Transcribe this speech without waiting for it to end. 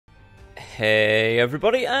Hey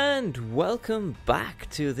everybody, and welcome back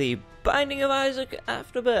to the Binding of Isaac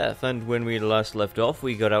Afterbirth. And when we last left off,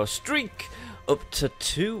 we got our streak up to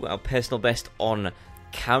 2, our personal best on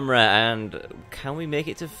camera. And can we make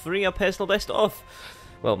it to 3, our personal best off?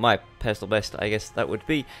 Well, my personal best, I guess that would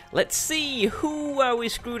be. Let's see, who are we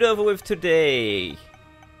screwed over with today?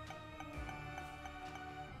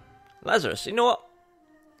 Lazarus. You know what?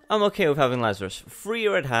 I'm okay with having Lazarus. 3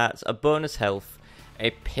 red hearts, a bonus health,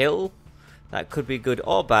 a pill. That could be good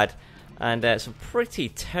or bad. And some pretty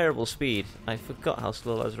terrible speed. I forgot how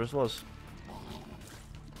slow Lazarus was.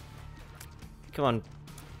 Come on,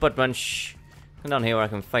 Budmunch. Come down here where I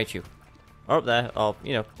can fight you. Or up there, or,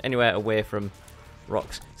 you know, anywhere away from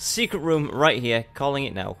rocks. Secret room right here, calling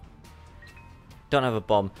it now. Don't have a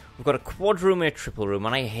bomb. We've got a quad room and a triple room,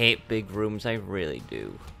 and I hate big rooms, I really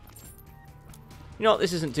do. You know what,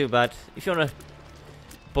 this isn't too bad. If you want to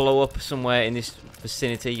blow up somewhere in this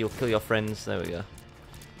vicinity, you'll kill your friends. There we go.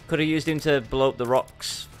 Could have used him to blow up the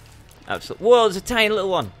rocks. Absolutely. Whoa, there's a tiny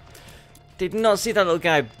little one. Did not see that little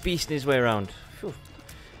guy beasting his way around.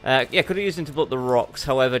 Yeah, could have used him to blow up the rocks.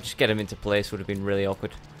 However, just get him into place would have been really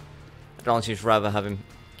awkward. I'd honestly just rather have him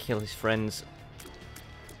kill his friends.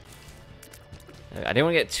 I didn't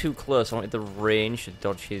want to get too close. I wanted the range to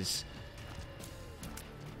dodge his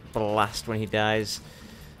blast when he dies.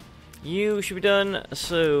 You should be done.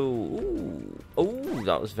 So, oh,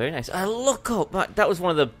 that was very nice. Look up, that was one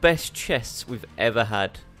of the best chests we've ever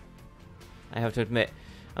had. I have to admit.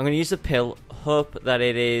 I'm going to use the pill. Hope that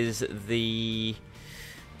it is the...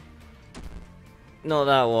 not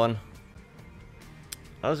that one.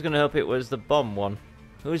 I was going to hope it was the bomb one,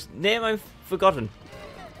 whose name I've forgotten,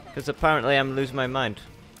 because apparently I'm losing my mind,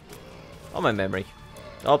 or my memory,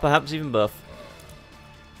 or perhaps even both.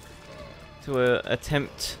 To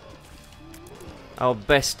attempt our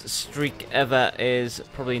best streak ever is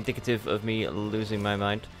probably indicative of me losing my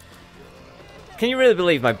mind. Can you really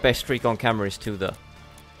believe my best streak on camera is 2, though?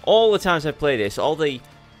 All the times I've played this, all the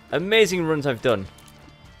amazing runs I've done.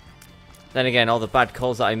 Then again, all the bad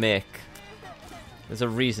calls that I make. There's a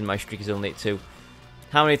reason my streak is only at 2.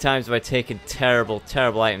 How many times have I taken terrible,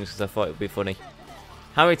 terrible items because I thought it would be funny?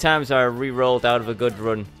 How many times have I re-rolled out of a good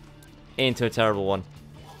run into a terrible one?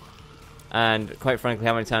 And quite frankly,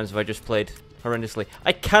 how many times have I just played horrendously?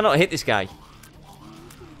 I cannot hit this guy.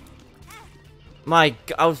 My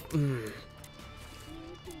God,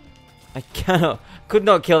 I could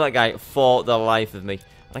not kill that guy for the life of me.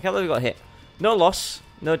 I can't believe I got hit. No loss,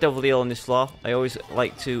 no double deal on this floor. I always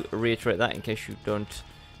like to reiterate that in case you don't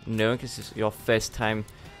know, in case this is your first time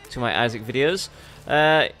to my Isaac videos.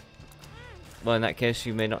 Well, in that case,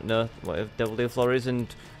 you may not know what a double deal floor is,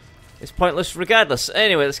 and it's pointless regardless.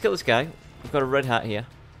 Anyway, let's kill this guy. We've got a red hat here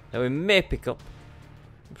that we may pick up.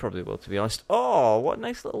 We probably will, to be honest. Oh, what a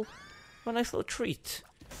nice little treat.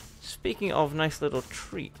 Speaking of nice little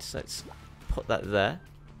treats, let's put that there.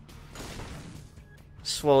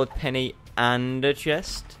 Swallowed penny and a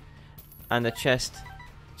chest. And the chest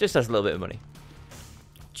just has a little bit of money.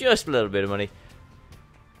 Just a little bit of money.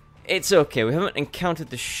 It's okay, we haven't encountered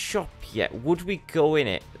the shop yet. Would we go in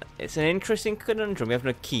it? It's an interesting conundrum. We have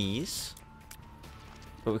no keys,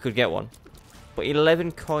 but we could get one. But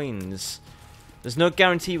 11 coins. There's no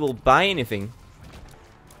guarantee we'll buy anything,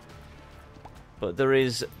 but there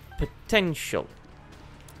is potential.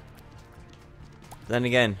 Then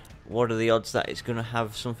again, what are the odds that it's going to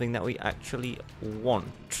have something that we actually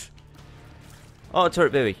want? Oh,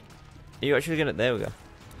 turret baby. Are you actually going to... there we go.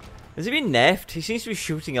 Has he been nerfed? He seems to be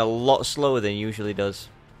shooting a lot slower than he usually does.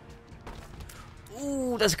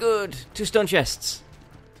 Ooh, that's good. 2 stone chests.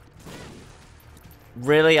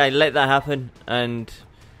 Really? I let that happen and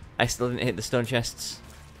I still didn't hit the stone chests.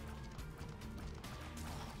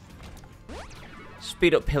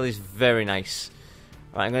 Speed up pill is very nice.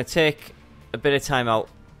 Right, I'm going to take a bit of time out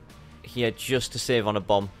here just to save on a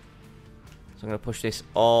bomb. So I'm going to push this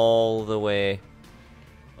all the way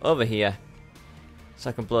over here so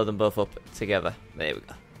I can blow them both up together. There we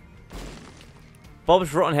go.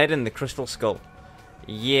 Bob's rotten head and the crystal skull.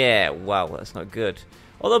 Yeah, wow, that's not good.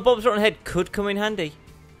 Although Bob's rotten head could come in handy.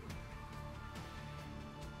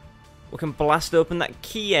 We can blast open that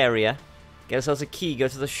key area, get ourselves a key, go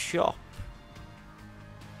to the shop.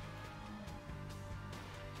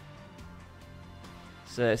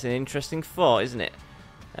 So it's an interesting thought, isn't it?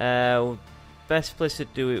 Best place to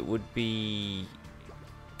do it would be...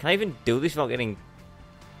 can I even do this without getting...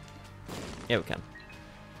 yeah, we can.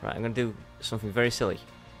 Right, I'm going to do something very silly.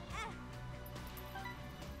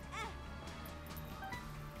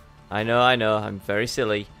 I know, I'm very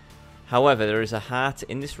silly. However, there is a heart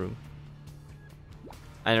in this room.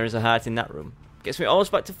 And there is a heart in that room. Gets me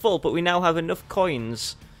almost back to full, but we now have enough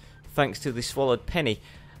coins, thanks to the swallowed penny,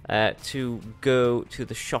 to go to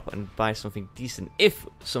the shop and buy something decent, if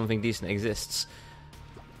something decent exists.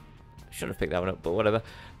 Shouldn't have picked that one up, but whatever.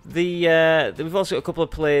 We've also got a couple of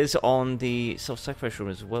players on the self-sacrifice room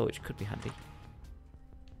as well, which could be handy.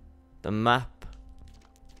 The map.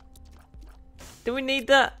 Do we need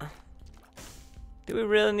that? Do we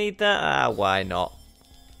really need that? Why not?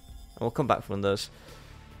 We'll come back from those.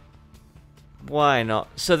 Why not?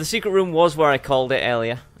 So the secret room was where I called it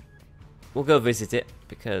earlier. We'll go visit it,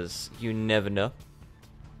 because you never know.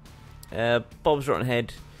 Bob's Rotten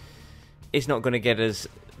Head is not going to get us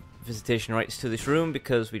visitation rights to this room,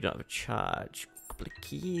 because we don't have a charge. A couple of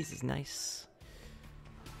keys is nice.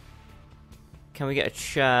 Can we get a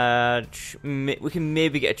charge? We can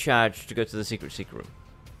maybe get a charge to go to the secret room.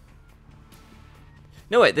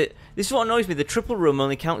 No, wait, this is what annoys me. The triple room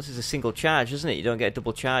only counts as a single charge, doesn't it? You don't get a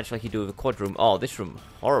double charge like you do with a quad room. Oh, this room,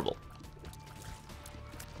 horrible.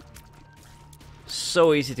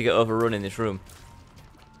 So easy to get overrun in this room.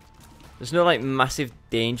 There's no, like, massive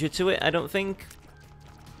danger to it, I don't think.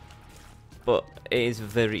 But it is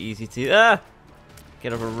very easy to...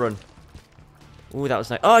 get overrun. Ooh, that was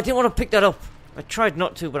nice. Oh, I didn't want to pick that up. I tried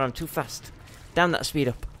not to, but I'm too fast. Damn that speed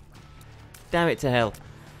up. Damn it to hell.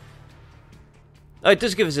 Oh, it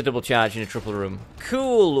does give us a double charge in a triple room.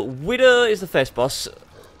 Cool. Widow is the first boss.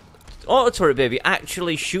 Auto turret baby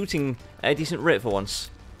actually shooting at a decent rate for once.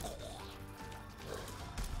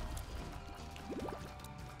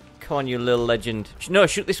 Come on, you little legend. No,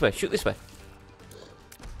 shoot this way. Shoot this way.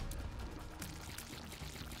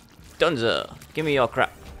 Dunzo. Give me your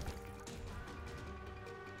crap.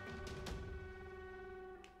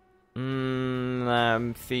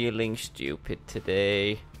 I'm feeling stupid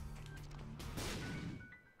today.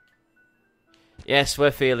 Yes,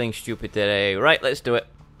 we're feeling stupid today. Right, let's do it.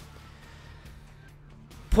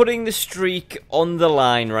 Putting the streak on the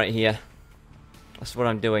line right here. That's what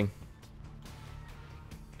I'm doing.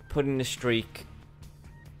 Putting the streak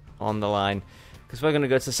on the line. Because we're going to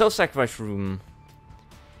go to the self-sacrifice room.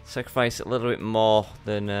 Sacrifice a little bit more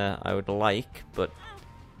than I would like. But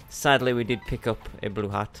sadly, we did pick up a blue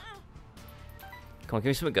hat. Come on, give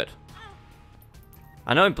me something good.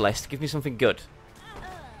 I know I'm blessed. Give me something good.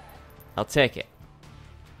 I'll take it.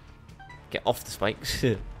 Get off the spikes.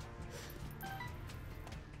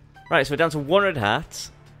 Right, so we're down to 100 hats.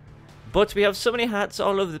 But we have so many hats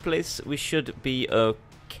all over the place, we should be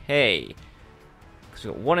okay. Because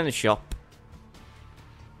we've got one in the shop.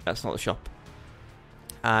 That's not the shop.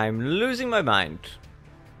 I'm losing my mind.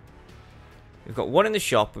 We've got one in the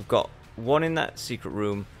shop. We've got one in that secret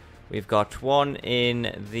room. We've got one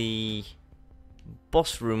in the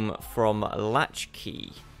boss room from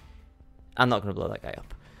Latchkey. I'm not going to blow that guy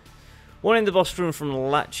up. One in the boss room from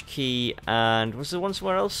Latchkey, and was there one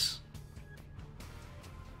somewhere else?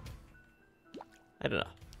 I don't know.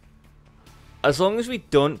 As long as we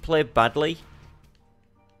don't play badly,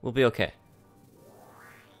 we'll be okay.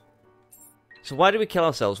 So why do we kill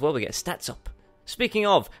ourselves? Well, we get stats up. Speaking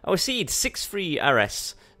of, our seed, 6-3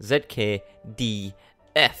 RS, ZKDF.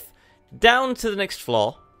 Down to the next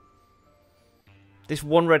floor. This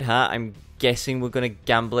one red hat, I'm guessing we're going to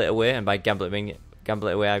gamble it away. And by gamble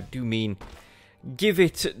it away, I do mean give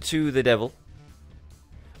it to the devil.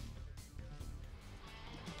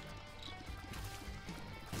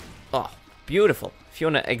 Oh, beautiful. If you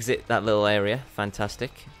want to exit that little area,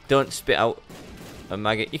 fantastic. Don't spit out a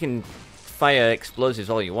maggot. You can fire explosives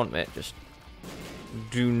all you want, mate. Just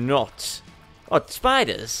do not. Oh,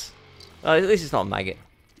 spiders. Oh, at least it's not a maggot.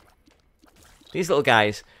 These little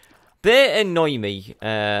guys, they annoy me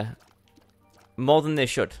more than they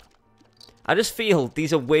should. I just feel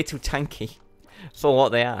these are way too tanky for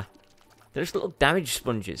what they are. They're just little damage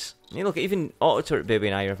sponges. You look, even Auto Turret Baby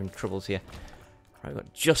and I are having troubles here. Right, we've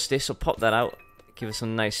got Justice, so pop that out. Give us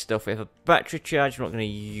some nice stuff. We have a battery charge we're not going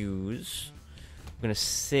to use. I'm going to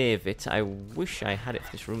save it. I wish I had it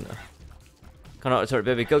for this room, though. Come on, Auto Turret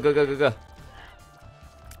Baby. Go, go, go, go, go.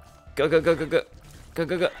 Go, go, go, go, go. Go,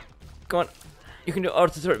 go, go. Come on. You can do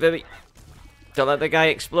Auto Turret Baby. Don't let the guy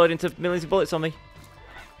explode into millions of bullets on me.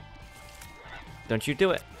 Don't you do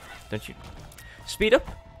it. Don't you. Speed up.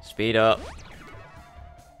 Speed up.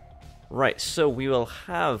 Right, so we will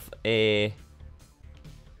have a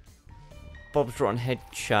Bob's Rotten Head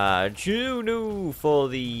charge. Oh no, for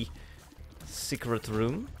the secret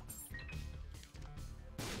room.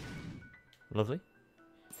 Lovely.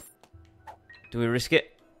 Do we risk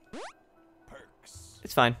it?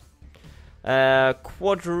 It's fine.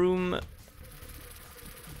 Quad room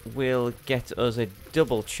will get us a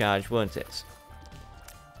double charge, won't it?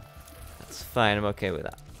 That's fine, I'm okay with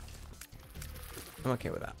that. I'm okay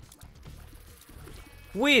with that.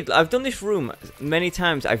 Weird, I've done this room many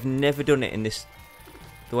times. I've never done it in this,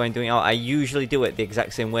 the way I'm doing it. I usually do it the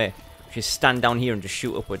exact same way, which is stand down here and just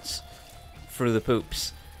shoot upwards through the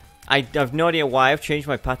poops. I have no idea why I've changed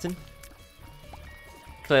my pattern.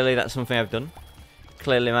 Clearly that's something I've done.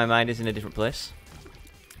 Clearly my mind is in a different place.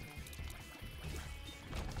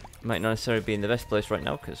 Might not necessarily be in the best place right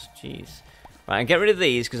now, because, jeez. Right, and get rid of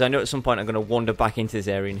these, because I know at some point I'm going to wander back into this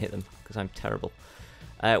area and hit them, because I'm terrible.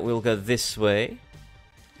 We'll go this way.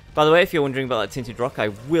 By the way, if you're wondering about that tinted rock, I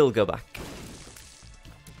will go back.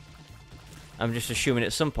 I'm just assuming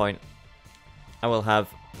at some point I will have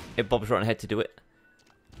a Bob's Rotten Head to do it.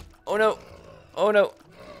 Oh no! Oh no!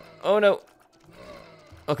 Oh no!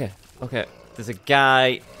 Okay, okay. There's a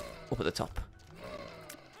guy up at the top.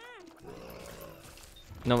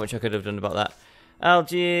 Not much I could have done about that.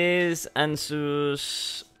 Algiers,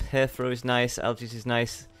 Ansuz, Perfro is nice, Algiers is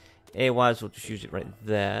nice. A-wise, we'll just use it right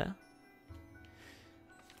there.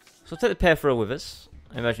 So we'll take the Perfro with us.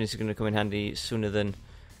 I imagine this is going to come in handy sooner than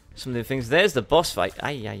some of the things. There's the boss fight.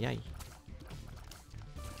 Aye, aye, aye.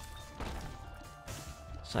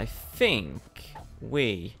 So I think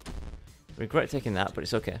we regret taking that, but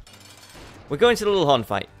it's okay. We're going to the little horn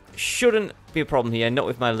fight. Shouldn't be a problem here, not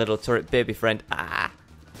with my little turret baby friend. Ah!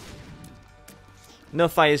 No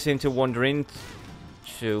fires for him to wander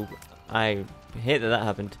into. I hate that that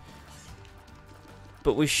happened.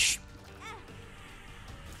 But we should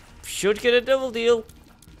get a double deal.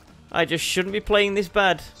 I just shouldn't be playing this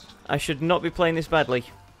bad. I should not be playing this badly.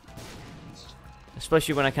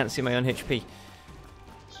 Especially when I can't see my own HP.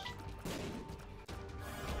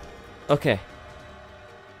 Okay.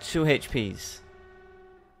 2 HPs.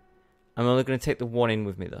 I'm only going to take the 1 in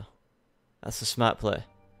with me though. That's a smart play.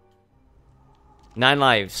 9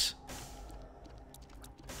 lives.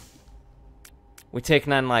 We take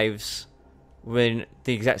 9 lives. We're in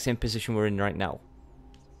the exact same position we're in right now.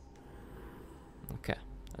 Okay,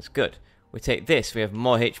 that's good. We take this, we have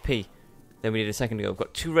more HP than we did a second ago. We've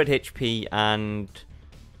got 2 red HP and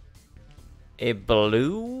a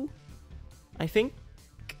blue, I think.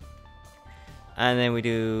 And then we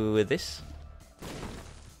do this.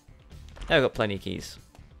 I've got plenty of keys.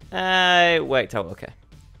 It worked out okay.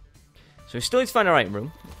 So we still need to find our item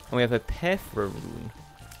room. And we have a Perfro rune,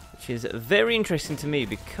 which is very interesting to me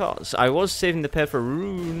because I was saving the Perfro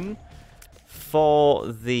rune for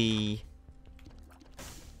the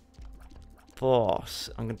boss.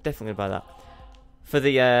 I'm definitely going to buy that. For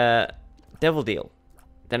the devil deal.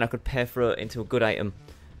 Then I could Perfro into a good item.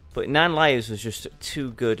 But 9 lives was just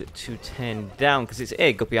too good to turn down because it's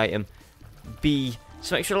A, guppy item. B,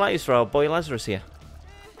 some extra lives for our boy Lazarus here.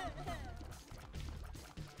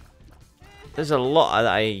 There's a lot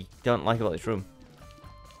that I don't like about this room.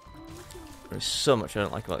 There's so much I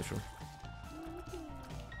don't like about this room.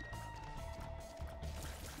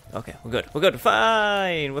 Okay, we're good. We're good.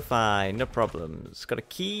 Fine. We're fine. No problems. Got a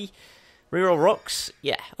key. Reroll rocks.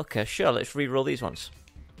 Yeah. Okay, sure. Let's reroll these ones.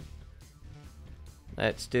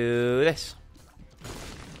 Let's do this.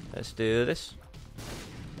 Let's do this.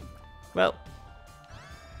 Well.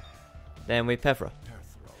 Then we Perfro.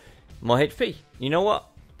 More HP. You know what?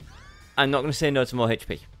 I'm not going to say no to more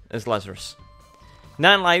HP as Lazarus.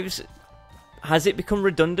 9 lives. Has it become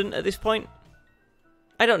redundant at this point?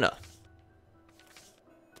 I don't know.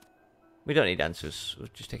 We don't need answers. We're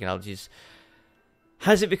just taking algaes.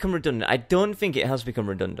 Has it become redundant? I don't think it has become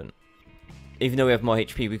redundant. Even though we have more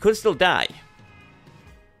HP. We could still die.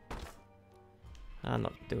 I'm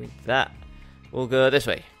not doing that. We'll go this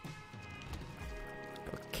way.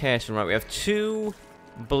 Okay, so right, we have 2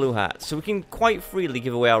 blue hats. So we can quite freely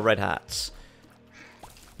give away our red hats.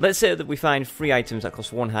 Let's say that we find 3 items that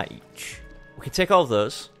cost 1 hat each. We can take all of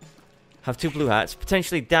those. Have 2 blue hats.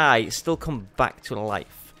 Potentially die. Still come back to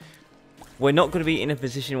life. We're not going to be in a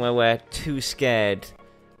position where we're too scared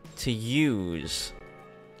to use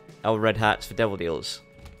our red hats for devil deals.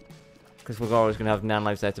 Because we're always going to have 9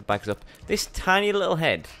 lives there to back us up. This tiny little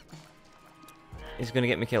head is going to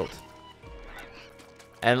get me killed.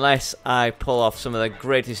 Unless I pull off some of the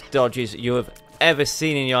greatest dodges you have ever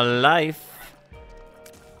seen in your life.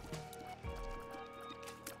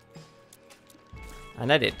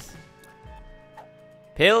 And I did.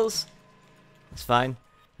 Pills? That's fine.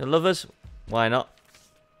 The lovers? Why not?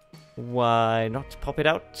 Why not? Pop it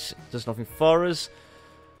out. Does nothing for us.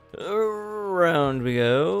 Around we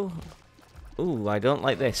go. Ooh, I don't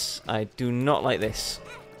like this. I do not like this.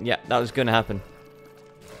 Yeah, that was going to happen.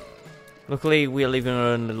 Luckily, we are leaving our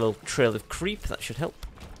own little trail of creep. That should help.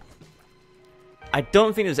 I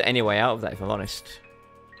don't think there's any way out of that, if I'm honest.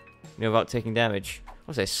 You know, without taking damage.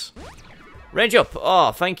 What's this? Range up!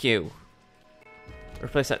 Oh, thank you.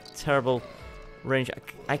 Replace that terrible range.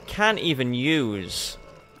 I can't even use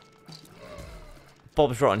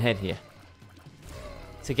Bob's rotten head here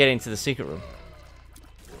to get into the secret room.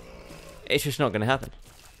 It's just not going to happen.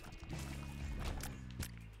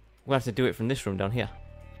 We'll have to do it from this room down here.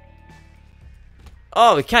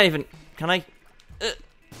 Oh, we can't even... Can I...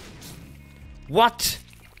 What?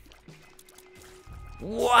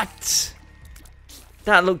 What?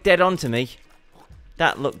 That looked dead on to me.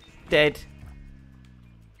 That looked dead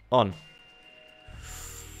on.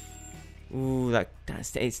 Ooh,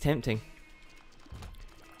 it's tempting.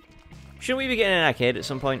 Shouldn't we be getting an arcade at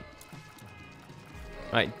some point?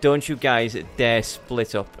 Right, don't you guys dare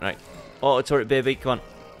split up. Right, auto turret baby, come on.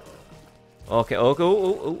 Okay,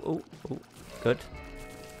 oh, good.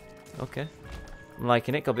 Okay, I'm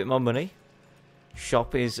liking it, got a bit more money.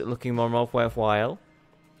 Shop is looking more and more worthwhile.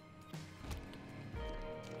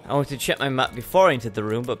 I wanted to check my map before I entered the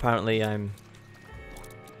room, but apparently I'm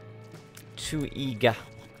too eager.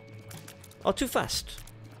 Or too fast.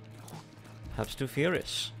 Perhaps too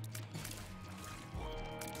furious.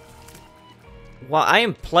 Well, I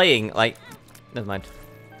am playing, like... Never mind.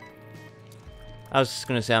 I was just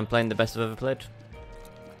going to say I'm playing the best I've ever played.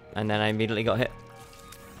 And then I immediately got hit.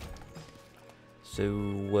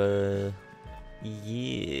 So,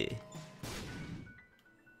 yeah.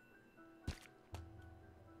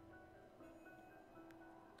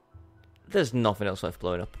 There's nothing else worth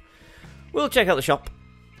blowing up. We'll check out the shop.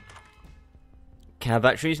 Car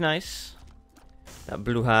battery's nice. That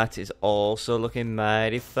blue heart is also looking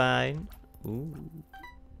mighty fine. Ooh.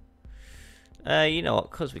 You know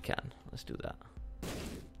what? Because we can. Let's do that.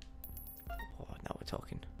 Oh, now we're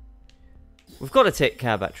talking. We've got to take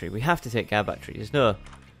car battery. We have to take car battery. There's no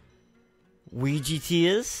Ouija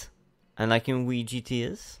tears. I like him Ouija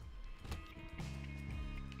tears.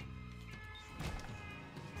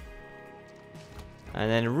 And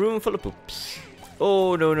then a room full of poops.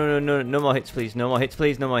 Oh, no, no, no, no. No more hits, please. No more hits,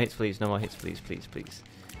 please. No more hits, please. No more hits, please. Please, please.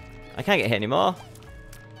 I can't get hit anymore.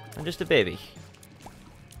 I'm just a baby.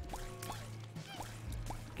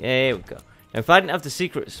 There we go. Now, if I didn't have the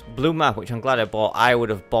secret blue map, which I'm glad I bought, I would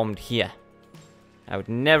have bombed here. I would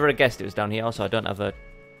never have guessed it was down here. Also, I don't have a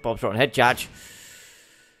Bob's rotten head charge.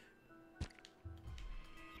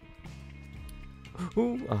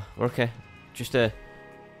 Ooh, oh, okay. Just a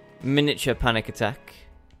miniature panic attack.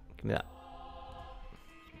 Give me that.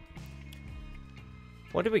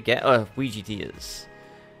 What did we get? Oh, Ouija tears.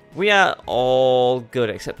 We are all good,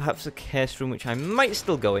 except perhaps the case room, which I might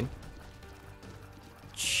still go in.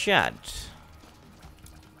 Chad.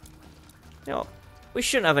 You know, we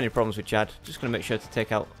shouldn't have any problems with Chad. Just going to make sure to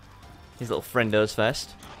take out his little friendos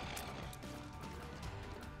first.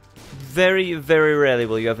 Very, very rarely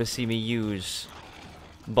will you ever see me use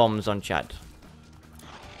bombs on Chad.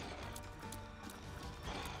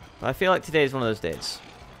 But I feel like today is one of those days.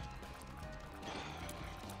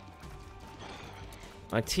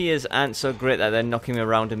 My tears aren't so great that they're knocking me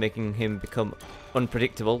around and making him become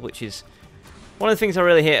unpredictable, which is one of the things I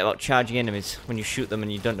really hate about charging enemies, when you shoot them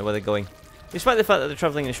and you don't know where they're going. Despite the fact that they're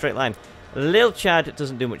travelling in a straight line. Lil Chad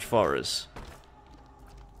doesn't do much for us.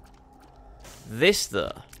 This,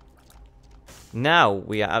 though. Now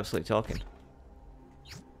we are absolutely talking.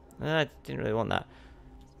 I didn't really want that.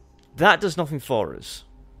 That does nothing for us.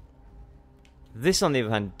 This, on the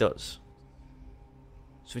other hand, does.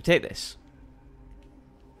 So we take this.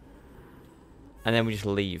 And then we just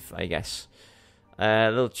leave, I guess.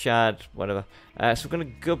 Little Chad, whatever. So we're going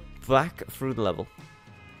to go back through the level.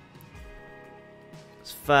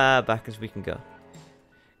 As far back as we can go.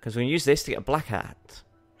 Because we're going to use this to get a black heart.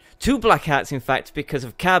 2 black hearts, in fact, because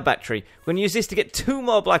of car battery. We're going to use this to get 2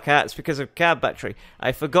 more black hearts because of car battery.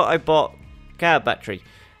 I forgot I bought car battery.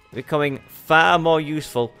 Becoming far more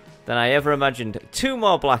useful than I ever imagined. 2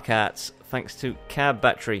 more black hearts, thanks to car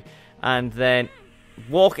battery. And then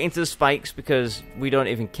walk into the spikes because we don't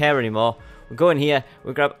even care anymore. We'll go in here,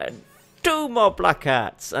 we'll grab 2 more black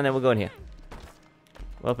hearts, and then we'll go in here.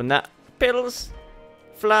 We'll open that. Pills,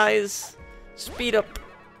 flies, speed up,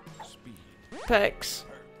 pecs.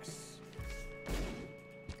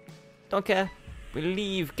 Don't care. We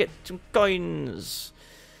leave, get some coins.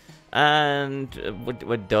 And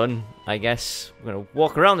we're done, I guess. We're going to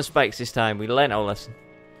walk around the spikes this time. We learned our lesson.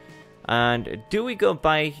 And do we go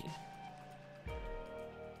by...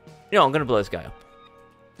 You know, I'm going to blow this guy up.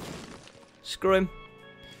 Screw him.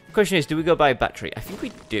 The question is, do we go buy a battery? I think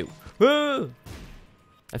we do. Whoa!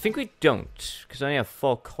 I think we don't, because I only have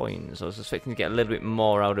 4 coins. I was expecting to get a little bit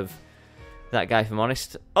more out of that guy, if I'm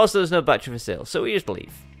honest. Also, there's no battery for sale, so we just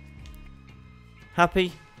leave.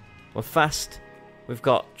 Happy. We're fast. We've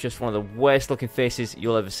got just one of the worst looking faces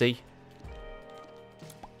you'll ever see.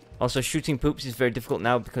 Also, shooting poops is very difficult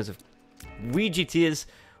now because of Ouija tears.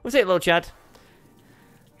 We'll take little Chad.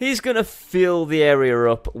 He's going to fill the area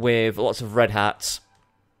up with lots of red hearts.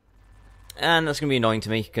 And that's going to be annoying to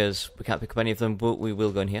me because we can't pick up any of them, but we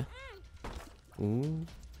will go in here. Ooh.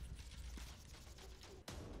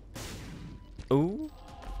 Ooh.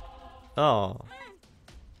 Oh.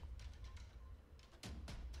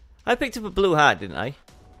 I picked up a blue heart, didn't I?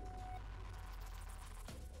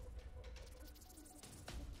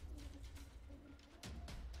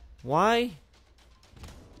 Why?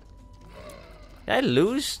 Did I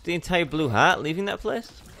lose the entire blue heart leaving that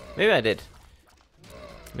place? Maybe I did.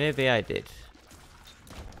 Maybe I did.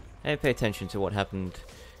 I didn't pay attention to what happened.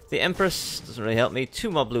 The Empress doesn't really help me.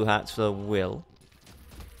 2 more blue hearts for Will.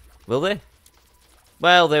 Will they?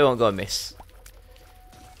 Well, they won't go amiss.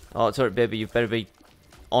 Oh, it's alright, baby. You better be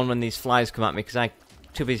on when these flies come at me, because I'm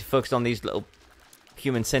too busy focused on these little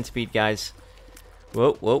human centipede guys.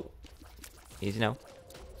 Whoa, whoa. Easy now.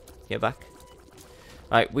 Get back.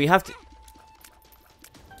 Right, we have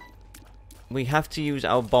to use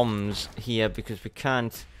our bombs here because we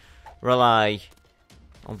can't rely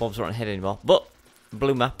on bombs that aren't ahead anymore. But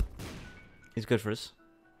blue map is good for us.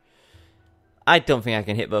 I don't think I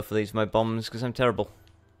can hit both of these with my bombs because I'm terrible.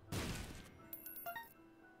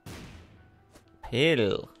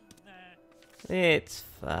 Pill. It's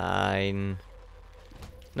fine.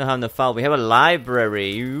 No harm, no foul. We have a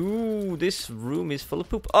library. Ooh, this room is full of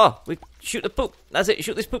poop. Oh, we shoot the poop. That's it.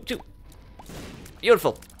 Shoot this poop too.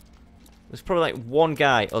 Beautiful. There's probably like one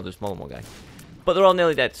guy. Oh, there's more than one guy. But they're all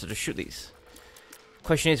nearly dead, so just shoot these.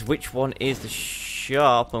 Question is, which one is the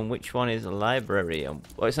shop and which one is the library? And,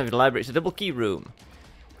 well, it's not even a library. It's a double key room.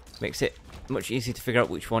 Makes it much easier to figure out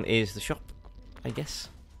which one is the shop, I guess.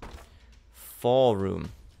 4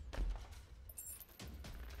 room.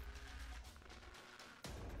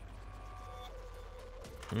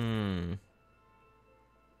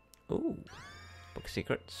 Ooh. Book of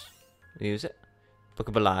Secrets. We'll use it. Book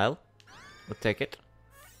of Belial. We'll take it.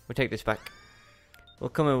 We'll take this back. We'll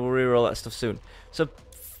come and we'll reroll that stuff soon. So,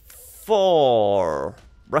 4.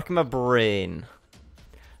 Racking my brain.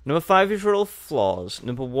 Number 5 is roll flaws.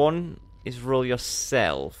 Number 1 is roll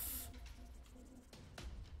yourself.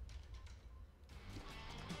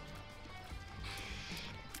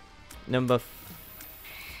 Number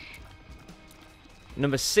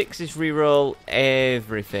 6 is reroll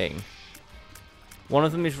everything. One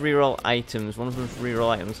of them is reroll items. One of them is reroll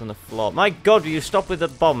items on the floor. My god, will you stop with the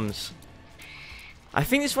bombs? I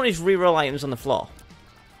think this one is reroll items on the floor.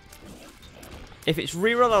 If it's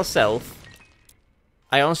reroll ourselves,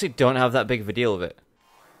 I honestly don't have that big of a deal with it.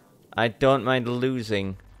 I don't mind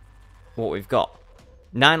losing what we've got.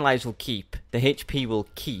 9 lives will keep. The HP will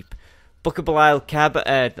keep. Book of Belial Book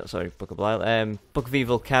of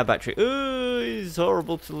Evil car battery. It's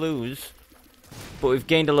horrible to lose. But we've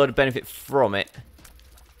gained a load of benefit from it.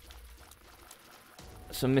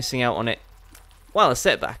 So missing out on it, well, a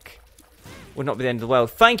setback would not be the end of the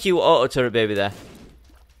world. Thank you, auto turret baby there.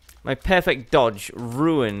 My perfect dodge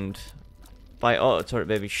ruined by auto turret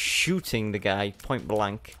baby shooting the guy point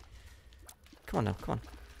blank. Come on now, come on.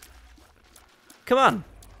 Come on.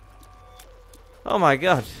 Oh my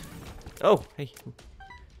god. Oh, hey.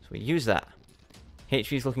 So we use that.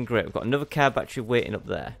 HP's looking great. We've got another car battery waiting up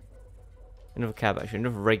there. Another car battery,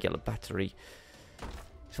 another regular battery.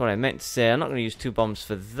 That's what I meant to say. I'm not going to use 2 bombs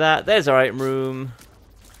for that. There's our item room.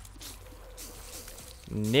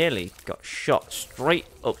 Nearly got shot straight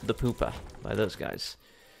up the pooper by those guys.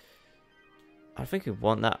 I think we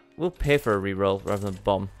want that. We'll pay for a reroll rather than a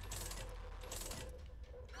bomb.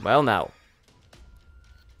 Well now.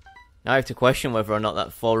 Now I have to question whether or not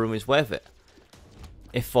that 4 room is worth it.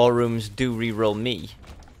 If 4 rooms do reroll me,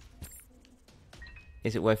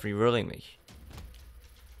 is it worth rerolling me?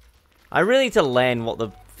 I really need to learn what the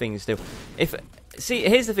things do. See,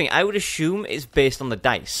 here's the thing. I would assume it's based on the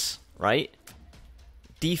dice, right?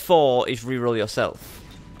 D4 is reroll yourself.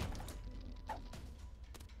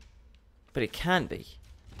 But it can't be.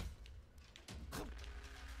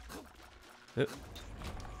 Oh.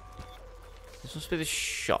 This must be the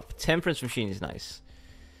shop. Temperance machine is nice.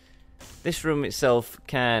 This room itself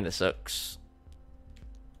kinda sucks.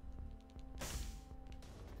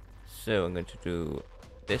 So I'm going to do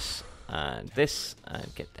this and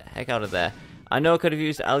get the heck out of there. I know I could have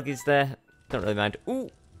used algaes there. Don't really mind. Ooh!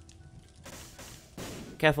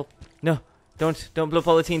 Careful. No, don't blow up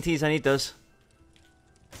all the TNTs. I need those.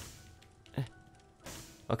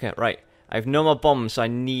 Okay, right. I have no more bombs, so I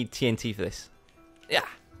need TNT for this. Yeah!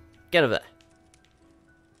 Get over there.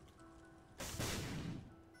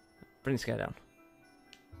 Bring this guy down.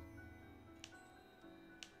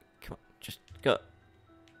 Come on, just go.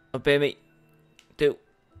 Obey me. Do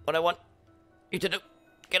what I want you to do.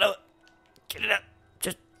 Get out. Get it out.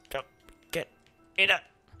 Just don't get it out.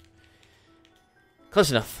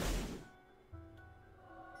 Close enough.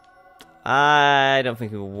 I don't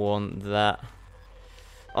think we want that.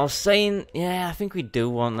 I was saying, yeah, I think we do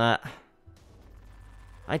want that.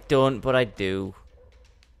 I don't, but I do.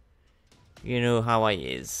 You know how I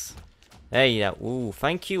is. There you go. Ooh,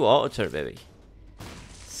 thank you, auto turret, baby.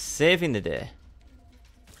 Saving the day.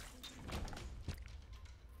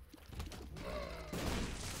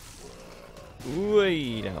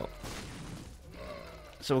 Wait out.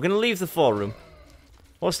 So we're gonna leave the 4 room.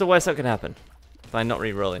 What's the worst that can happen? By not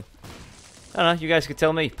re-rolling. I don't know, you guys could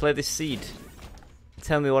tell me. Play this seed.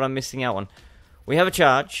 Tell me what I'm missing out on. We have a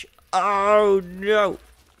charge. Oh no!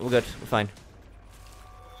 We're good, we're fine.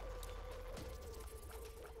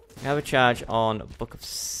 We have a charge on Book of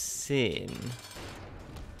Sin.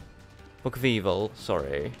 Book of Evil,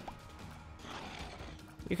 sorry.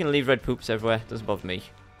 You can leave red poops everywhere, doesn't bother me.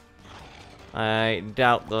 I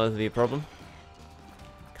doubt there'll be a problem.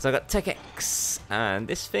 Because I got Tech X, and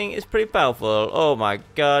this thing is pretty powerful. Oh my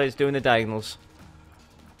god, it's doing the diagonals.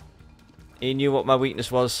 He knew what my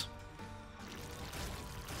weakness was.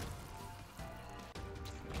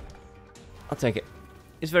 I'll take it.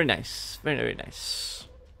 It's very nice. Very, very nice.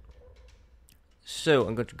 So,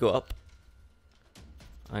 I'm going to go up.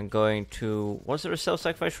 I'm going to... Was there a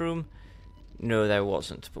self-sacrifice room? No, there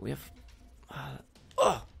wasn't. But we have...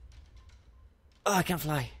 Oh! Oh, I can't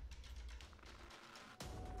fly.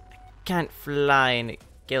 I can't fly and it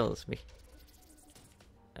kills me.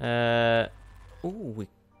 Ooh, we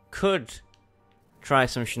could try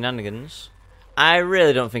some shenanigans. I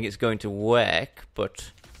really don't think it's going to work,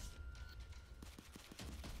 but...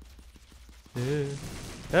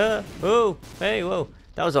 oh, hey, whoa.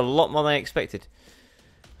 That was a lot more than I expected.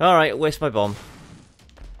 Alright, waste my bomb.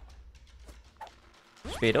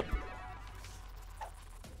 Speed up.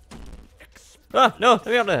 Ah, no, let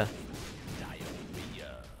me out there.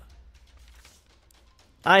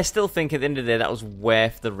 I still think at the end of the day that was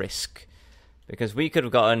worth the risk. Because we could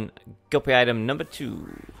have gotten guppy item number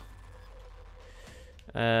 2.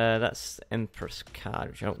 That's Empress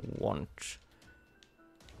card, which I don't want.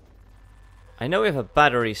 I know we have a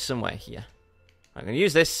battery somewhere here. I'm going to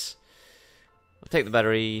use this. I'll take the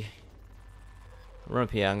battery. Run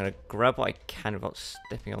up here. I'm going to grab what I can without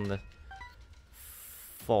stepping on the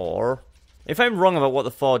 4. If I'm wrong about what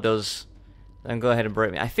the 4 does, then go ahead and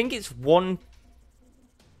break me. I think it's 1,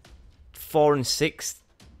 4, and 6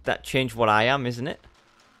 that change what I am, isn't it?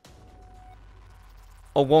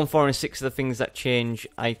 Or 1, 4, and 6 are the things that change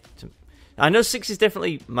item. I know 6 is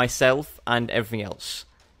definitely myself and everything else.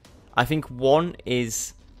 I think 1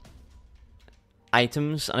 is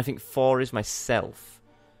items, and I think 4 is myself.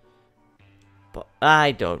 But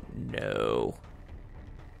I don't know.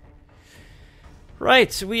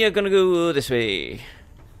 Right, we are gonna go this way.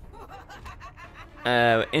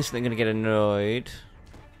 Instantly gonna get annoyed.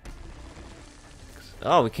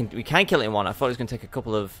 Oh, we can kill it in 1. I thought it was gonna take a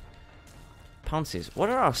couple of pounces. What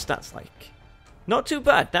are our stats like? Not too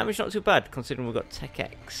bad. Damage not too bad, considering we've got Tech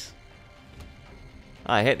X.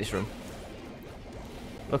 I hate this room.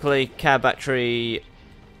 Luckily, car battery,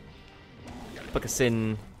 Book of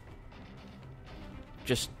Sin,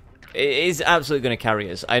 just, it is absolutely going to carry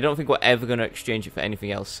us. I don't think we're ever going to exchange it for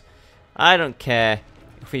anything else. I don't care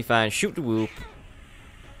if we find shoot the whoop.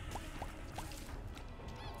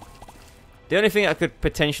 The only thing that could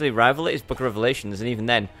potentially rival it is Book of Revelations, and even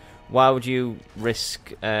then, why would you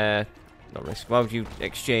risk, not risk, why would you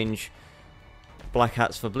exchange black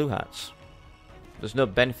hats for blue hats? There's no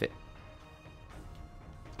benefit.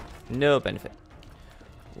 No benefit.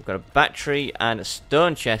 We've got a battery and a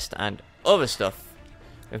stone chest and other stuff.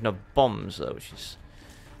 We have no bombs though, which is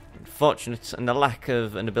unfortunate. And the lack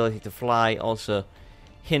of an ability to fly also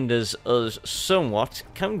hinders us somewhat.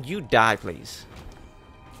 Can you die, please?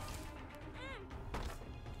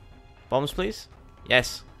 Bombs, please?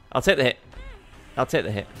 Yes. I'll take the hit. I'll take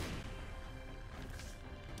the hit.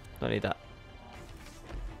 Don't need that.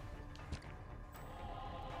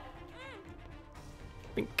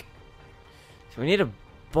 Bink. So we need a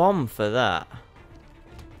bomb for that.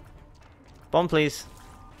 Bomb, please.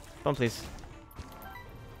 Bomb, please.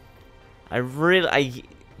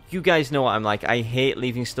 You guys know what I'm like. I hate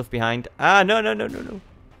leaving stuff behind. Ah, no, no, no, no, no.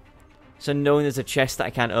 So knowing there's a chest that I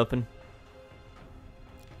can't open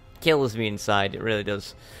kills me inside. It really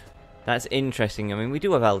does. That's interesting. I mean, we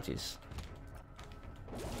do have algaes.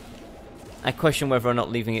 I question whether or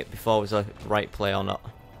not leaving it before was a right play or not.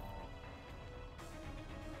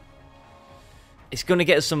 It's going to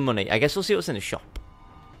get us some money. I guess we'll see what's in the shop.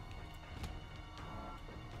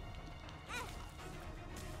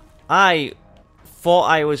 I thought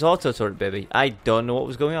I was auto turret, baby. I don't know what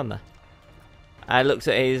was going on there. I looked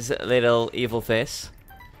at his little evil face,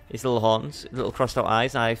 his little horns, his little crossed out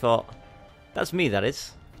eyes, and I thought, that's me, that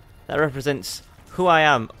is. That represents who I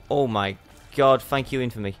am. Oh my god, thank you,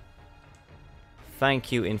 Infamy.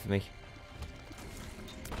 Thank you, Infamy.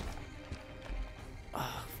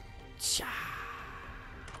 Oh, cha.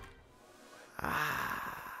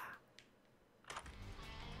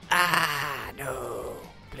 No.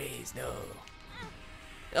 Please, no.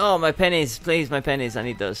 Oh, my pennies. Please, my pennies. I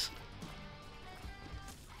need those.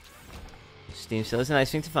 Steam Cell is a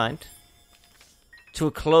nice thing to find.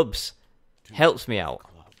 2 clubs helps me out.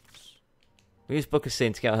 We use Book of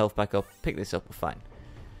Sin to get our health back up. Pick this up, we're fine.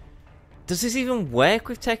 Does this even work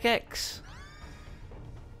with Tech X?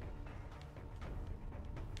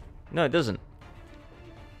 No, it doesn't.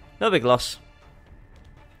 No big loss.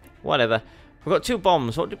 Whatever. We've got 2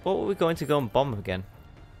 bombs. What were we going to go and bomb again?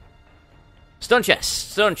 Stun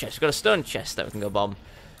chest! Stun chest! We've got a stun chest that we can go bomb.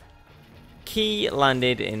 Key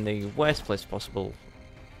landed in the worst place possible.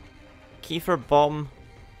 Key for a bomb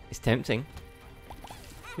is tempting.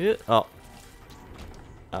 Oh.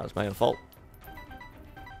 That was my own fault.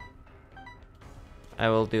 I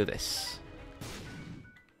will do this.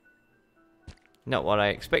 Not what I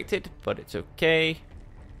expected, but it's okay.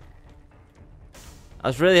 I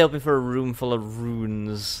was really hoping for a room full of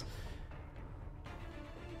runes.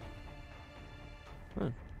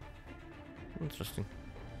 Interesting.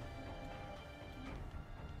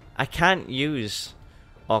 I can't use...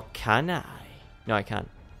 Or can I? No, I can't.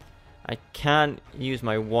 I can't use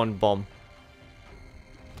my 1 bomb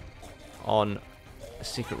on a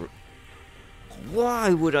secret room.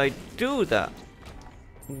 Why would I do that?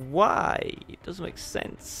 Why? It doesn't make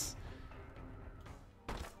sense.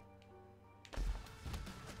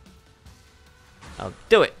 I'll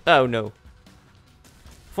do it. Oh no.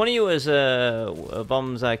 If one of you has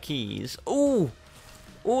bombs keys. Ooh!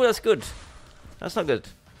 Ooh, that's good. That's not good.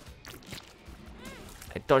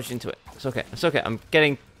 I dodged into it. It's okay. It's okay. I'm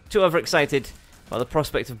getting too overexcited about the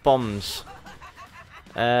prospect of bombs.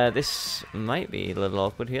 This might be a little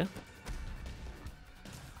awkward here.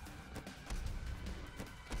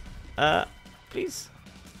 Please.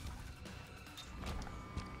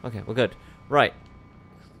 Okay, we're good. Right.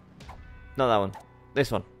 Not that one. This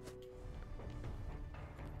one.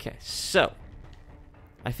 Okay, so.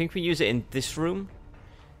 I think we use it in this room.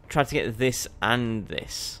 Try to get this and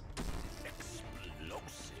this.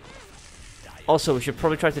 Also, we should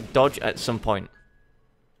probably try to dodge at some point.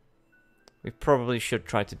 We probably should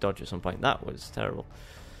try to dodge at some point. That was terrible.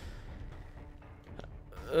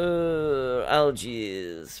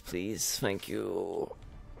 Algaes, please. Thank you.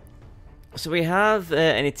 So we have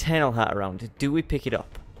an Eternal Hat around. Do we pick it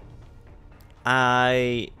up?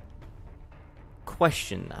 I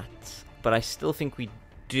question that, but I still think we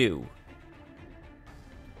do.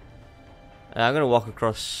 I'm going to walk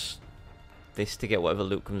across this to get whatever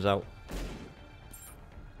loot comes out.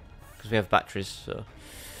 Because we have batteries, so...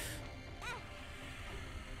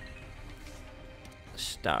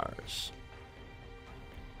 Stars.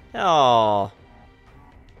 Oh,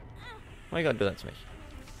 why you gotta do that to me?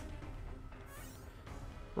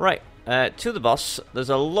 Right, to the boss. There's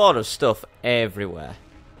a lot of stuff everywhere.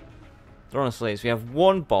 Honestly, we have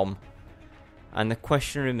 1 bomb, and the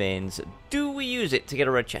question remains: do we use it to get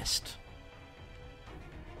a red chest?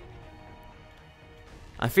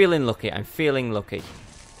 I'm feeling lucky. I'm feeling lucky.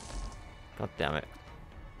 God damn it!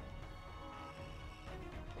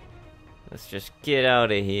 Let's just get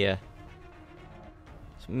out of here.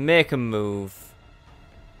 Let's make a move.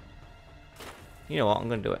 You know what? I'm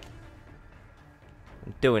going to do it.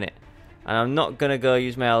 I'm doing it. And I'm not going to go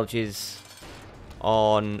use my algaes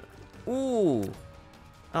on... Ooh!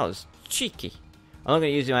 That was cheeky. I'm not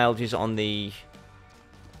going to use my algaes on the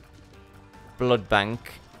blood bank.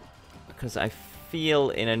 Because I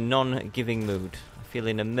feel in a non-giving mood. I feel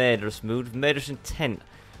in a murderous mood. Murderous intent.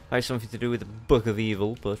 Might have something to do with the Book of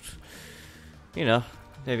Evil, but... You know,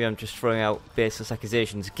 maybe I'm just throwing out baseless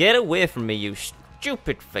accusations. Get away from me, you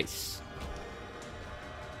stupid face.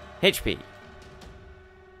 HP.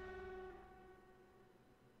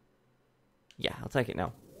 Yeah, I'll take it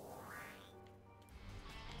now.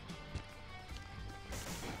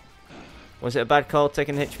 Was it a bad call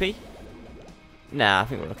taking HP? Nah, I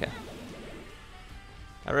think we're okay.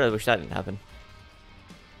 I really wish that didn't happen.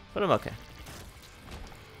 But I'm okay.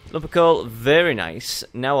 Lump of coal, very nice.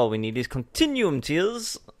 Now all we need is continuum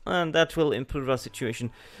tiers, and that will improve our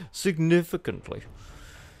situation significantly.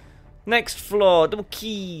 Next floor, double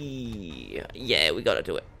key. Yeah, we gotta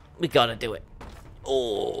do it. We gotta do it.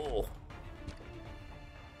 Oh.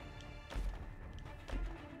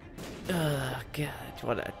 Oh,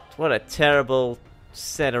 God. What a terrible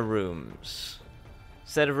set of rooms.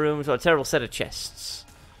 Set of rooms, or a terrible set of chests.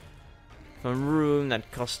 From a room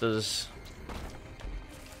that cost us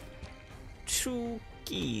 2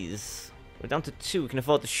 keys. We're down to 2. We can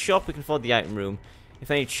afford the shop, we can afford the item room. If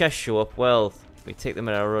any chests show up, well, we take them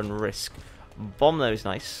at our own risk. Bomb there is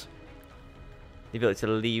nice. The ability to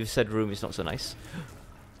leave said room is not so nice.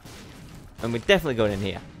 And we're definitely going in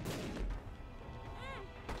here.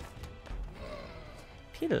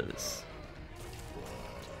 Pillars.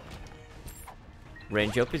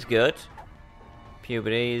 Range up is good.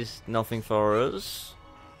 Puberty is nothing for us.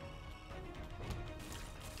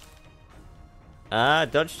 Ah,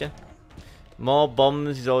 dodged you. More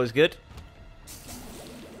bombs is always good.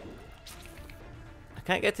 I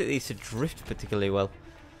can't get these to drift particularly well.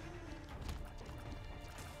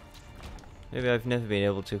 Maybe I've never been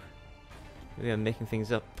able to. Maybe I'm making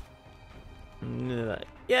things up.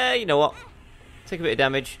 Yeah, you know what? Take a bit of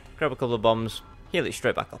damage, grab a couple of bombs, heal it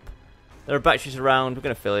straight back up. There are batteries around, we're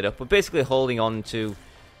going to fill it up. We're basically holding on to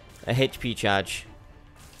a HP charge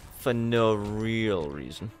for no real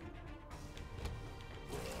reason.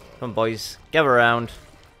 Come on, boys, gather around.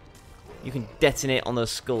 You can detonate on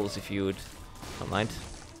those skulls if you would. Don't mind.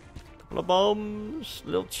 Couple of bombs,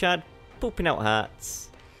 little Chad pooping out hearts.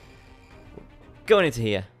 Going into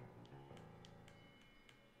here.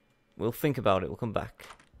 We'll think about it, we'll come back.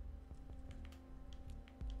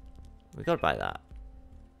 We gotta buy that.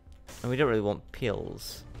 And we don't really want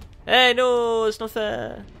pills. Hey, no, it's not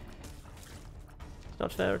fair. It's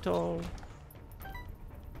not fair at all.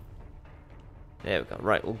 There we go.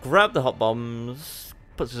 Right, we'll grab the hot bombs.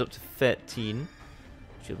 Puts us up to 13.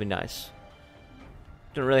 Which will be nice.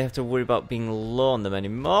 Don't really have to worry about being low on them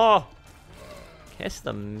anymore. Kiss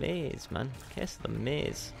the maze, man. Kiss the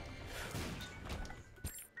maze.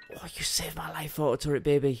 Oh, you saved my life, auto turret,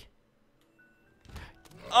 baby.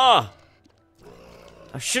 Oh!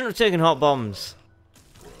 I shouldn't have taken hot bombs.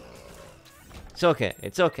 It's okay.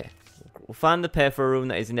 It's okay. We'll find the pair for a room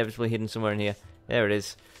that is inevitably hidden somewhere in here. There it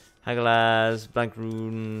is. Hagalaz, Blank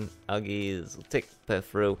Rune, Algies. We'll take the pair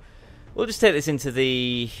through. We'll just take this into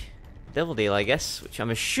the Devil Deal, I guess, which I'm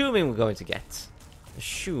assuming we're going to get.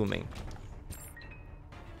 Assuming.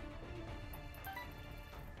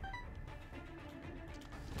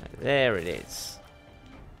 There it is.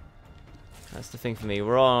 That's the thing for me.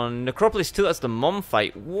 We're on Necropolis 2. That's the mom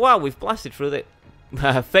fight. Wow, we've blasted through it.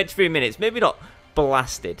 Fetch 3 minutes. Maybe not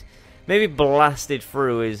blasted. Maybe blasted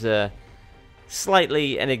through is a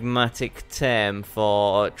slightly enigmatic term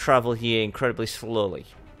for travel here incredibly slowly.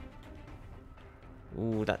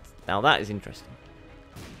 Ooh, now that is interesting.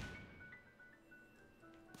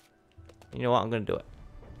 You know what? I'm going to do it.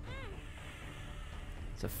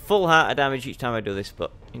 It's a full heart of damage each time I do this,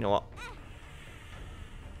 but you know what?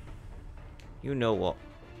 You know what?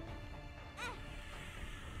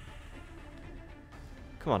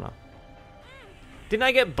 Come on now. Didn't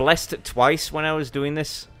I get blessed twice when I was doing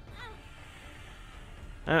this?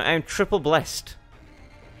 I'm triple blessed.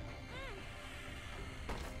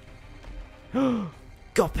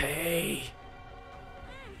 Guppy!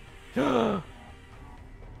 That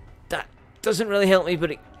doesn't really help me,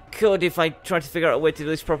 but it could if I try to figure out a way to do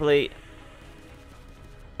this properly.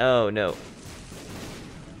 Oh no.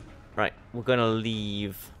 Right, we're gonna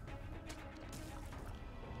leave.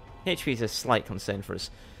 HP is a slight concern for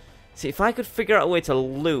us. See, if I could figure out a way to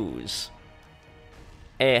lose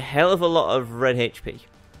a hell of a lot of red HP,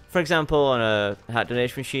 for example, on a heart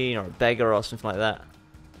donation machine or a beggar or something like that,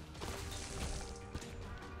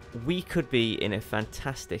 we could be in a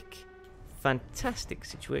fantastic, fantastic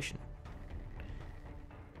situation.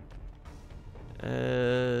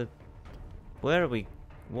 Where are we?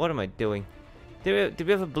 What am I doing? Did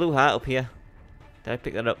we have a blue heart up here? Did I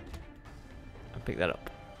pick that up? I picked that up.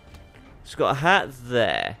 It's got a heart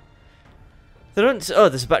there. They don't. Oh,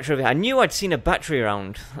 there's a battery over here. I knew I'd seen a battery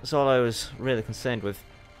around. That's all I was really concerned with.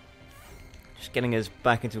 Just getting us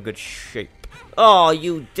back into a good shape. Oh,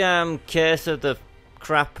 you damn curse of the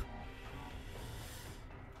crap. Do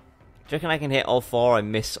you reckon I can hit all 4? I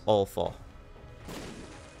miss all 4.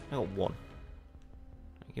 I got 1.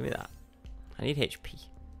 Give me that. I need HP.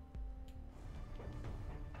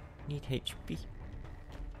 Need HP.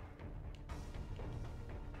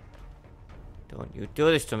 Don't you do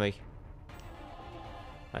this to me.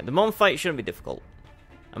 Right, the mom fight shouldn't be difficult.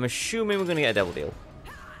 I'm assuming we're going to get a devil deal.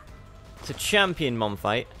 It's a champion mom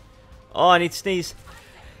fight. Oh, I need to sneeze.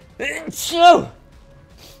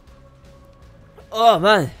 Oh,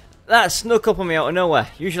 man. That snuck up on me out of nowhere.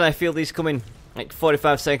 Usually I feel these coming like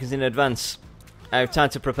 45 seconds in advance. I have time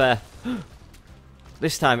to prepare.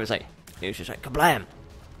 This time it was just like kablam.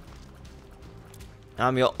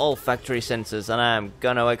 I'm your olfactory sensors, and I'm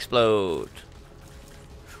gonna explode.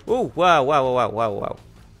 Ooh, wow, wow, wow, wow, wow.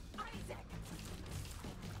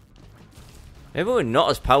 Maybe we're not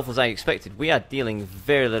as powerful as I expected. We are dealing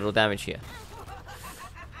very little damage here.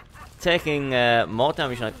 Taking more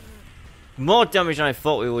damage than I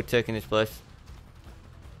thought we would take in this place.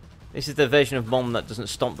 This is the version of Mom that doesn't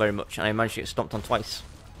stomp very much, and I managed to get stomped on twice.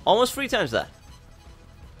 Almost 3 times there.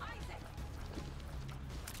 I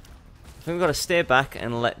think we've got to stay back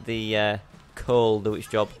and let the coal do its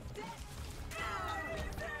job.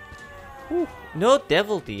 Ooh, no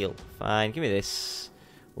devil deal. Fine, give me this.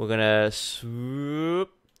 We're gonna swoop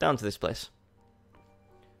down to this place.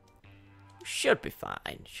 Should be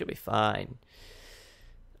fine. Should be fine.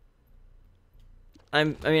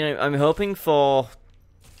 I'm hoping for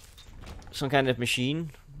some kind of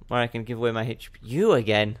machine where I can give away my HP. You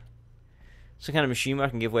again. Some kind of machine where I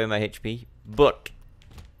can give away my HP, but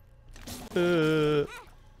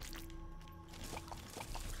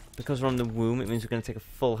because we're on the womb, it means we're going to take a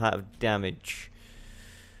full heart of damage,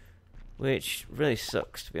 which really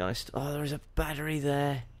sucks, to be honest. Oh, there is a battery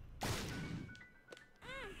there.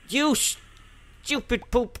 You stupid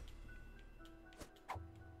poop!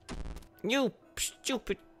 You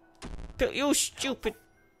stupid pill! You stupid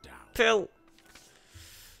pill!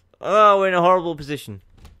 Oh, we're in a horrible position.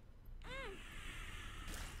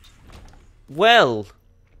 Well,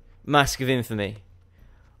 Mask of Infamy,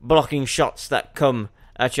 blocking shots that come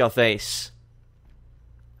at your face.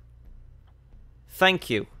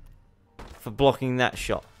 Thank you for blocking that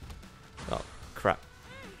shot. Oh, crap.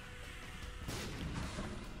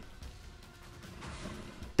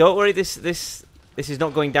 Don't worry, this is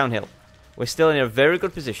not going downhill. We're still in a very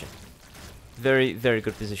good position. Very, very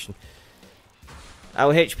good position.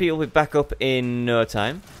 Our HP will be back up in no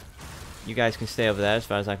time. You guys can stay over there as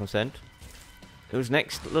far as I'm concerned. Who's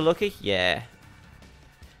next? Little Lucky? Yeah.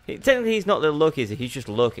 Technically he's not Little Lucky, is he? He's just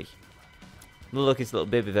Lucky. Little Lucky's the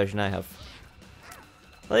little baby version I have.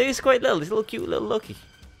 Well, he's quite little. He's a little cute little Lucky.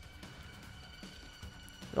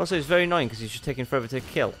 Also, it's very annoying because he's just taking forever to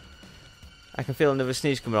kill. I can feel another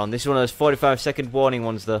sneeze coming on. This is one of those 45-second warning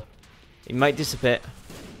ones, though. It might dissipate.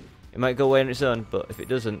 It might go away on its own, but if it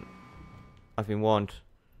doesn't, I've been warned.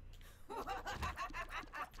 Oh,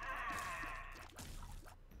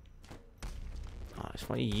 I just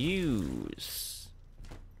want to use.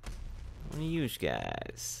 I want to use,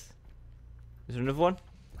 guys. Is there another one?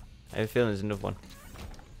 I have a feeling there's another one.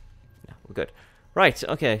 No, we're good. Right,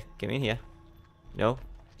 okay. Get me in here. No.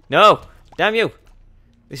 No! Damn you!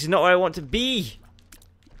 This is not where I want to be!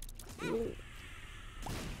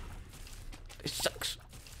 This sucks.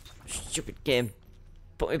 Stupid game.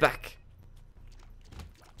 Put me back.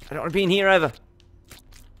 I don't want to be in here either.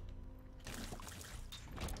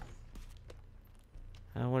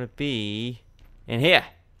 I want to be in here.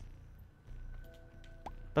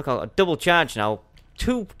 Look, I've got a double charge now.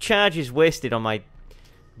 2 charges wasted on my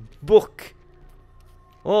book.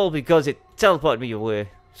 All because it teleported me away.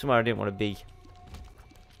 Somewhere I didn't want to be.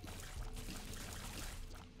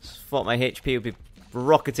 Thought my HP would be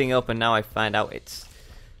rocketing up, and now I find out it's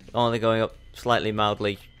only going up slightly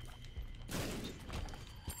mildly.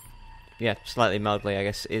 Yeah, slightly mildly, I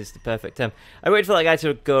guess, is the perfect term. I waited for that guy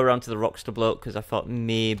to go around to the rocks to blow up, because I thought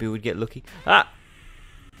maybe we'd get lucky. Ah!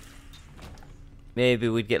 Maybe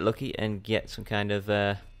we'd get lucky and get some kind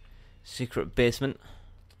of secret basement.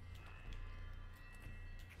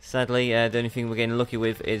 Sadly, the only thing we're getting lucky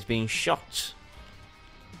with is being shot.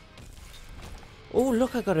 Oh,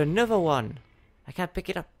 look, I got another one. I can't pick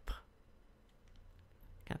it up.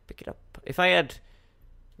 Can't pick it up. If I had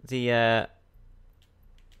the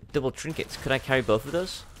double trinkets, could I carry both of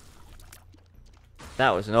those? That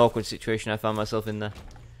was an awkward situation I found myself in there.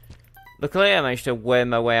 Luckily, I managed to wear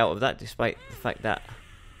my way out of that, despite the fact that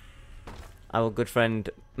our good friend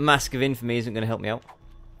Mask of Infamy isn't going to help me out.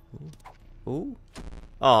 Ooh. Ooh.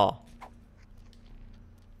 Oh.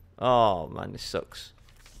 Oh, man, this sucks.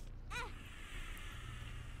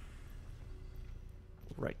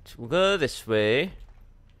 Right, we'll go this way.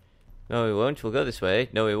 No, we won't. We'll go this way.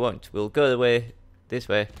 No, we won't. We'll go the way this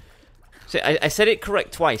way. See, I said it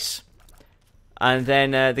correct twice, and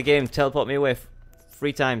then the game teleported me away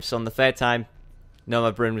 3 times. On the 3rd time, no,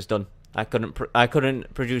 my brain was done. I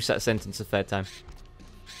couldn't produce that sentence the 3rd time.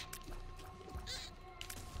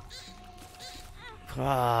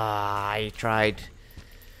 Ah, I tried.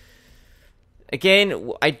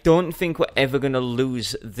 Again, I don't think we're ever going to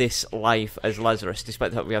lose this life as Lazarus,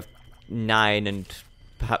 despite the fact we have 9 and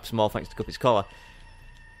perhaps more thanks to Guppy's Collar.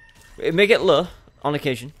 It may get low on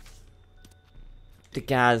occasion. The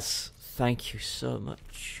Gaz, thank you so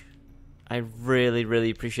much. I really, really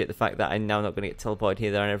appreciate the fact that I'm now not going to get teleported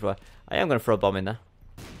here, there, and everywhere. I am going to throw a bomb in there.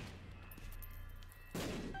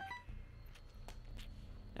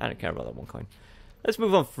 I don't care about that 1 coin. Let's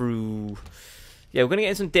move on through... Yeah, we're going to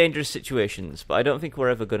get in some dangerous situations, but I don't think we're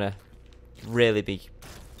ever going to really be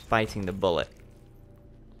biting the bullet.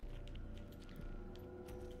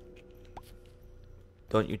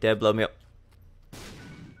 Don't you dare blow me up.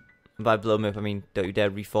 And by blow me up, I mean don't you dare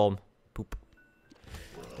reform. Poop.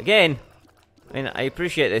 Again, I mean, I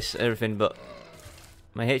appreciate this and everything, but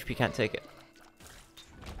my HP can't take it.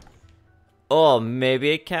 Or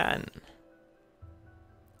maybe it can.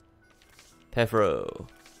 Pefro.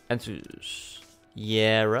 Antus.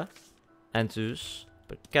 Yera. Antus.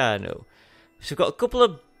 Bacano. So we've got a couple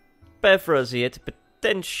of Pefros here to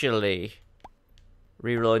potentially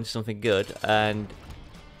reroll into something good, and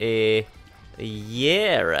a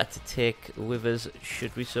Yera to take with us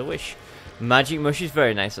should we so wish. Magic Mush is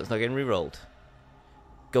very nice, that's not getting rerolled.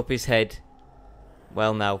 Guppy's head.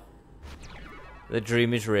 Well now. The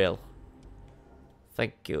dream is real.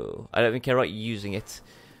 Thank you. I don't even care about using it.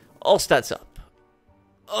 All stats up.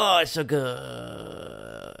 Oh, it's so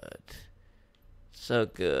good. So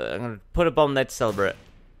good. I'm going to put a bomb there to celebrate.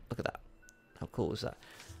 Look at that. How cool is that?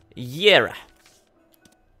 Yera.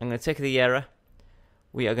 I'm going to take the Yera.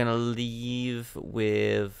 We are going to leave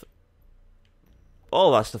with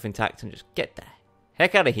all our stuff intact and just get the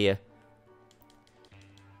heck out of here.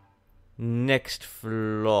 Next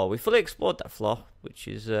floor. We fully explored that floor, which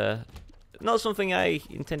is not something I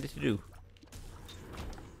intended to do.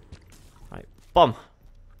 Right, bomb.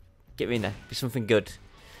 Get me in there. Be something good.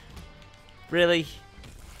 Really?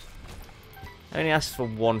 I only asked for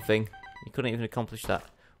one thing. You couldn't even accomplish that.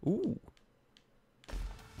 Ooh.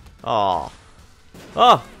 Oh.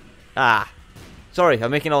 Oh! Ah. Sorry,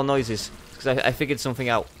 I'm making all noises. Because I figured something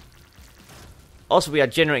out. Also, we are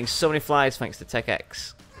generating so many flies thanks to Tech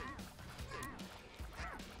X.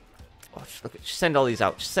 Oh, just send all these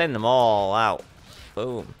out. Just send them all out.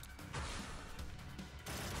 Boom.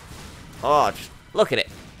 Oh, just look at it.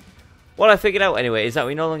 What I figured out anyway is that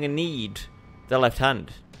we no longer need the left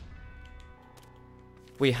hand.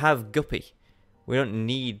 We have Guppy. We don't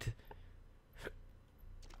need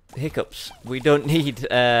hiccups. We don't need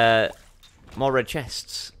more red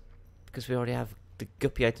chests. Because we already have the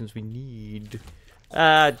Guppy items we need.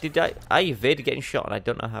 I evaded getting shot and I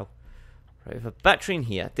don't know how. Right, we have a battery in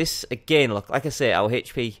here. This, again, look, like I say, our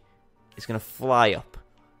HP is going to fly up.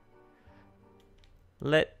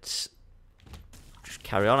 Let's just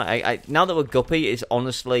carry on. Now that we're Guppy, it's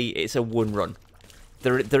honestly, it's a one run.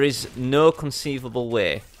 There is no conceivable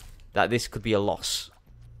way that this could be a loss.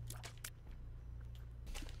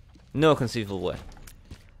 No conceivable way.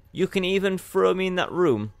 You can even throw me in that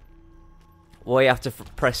room where you have to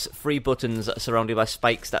press 3 buttons surrounded by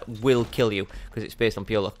spikes that will kill you, because it's based on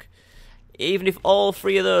pure luck. Even if all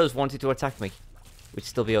 3 of those wanted to attack me, we'd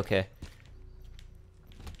still be okay.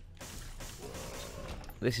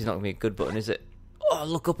 This is not going to be a good button, is it? Oh,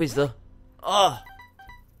 look up is the... Oh!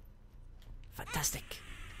 Fantastic.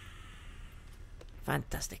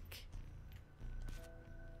 Fantastic.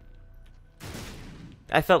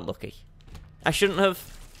 I felt lucky. I shouldn't have,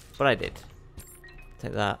 but I did.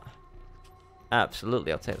 Take that.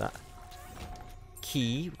 Absolutely, I'll take that.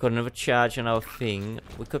 Key. We've got another charge on our thing.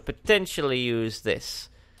 We could potentially use this.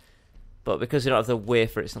 But because we don't have the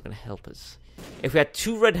wafer, it's not going to help us. If we had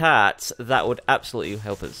 2 red hearts, that would absolutely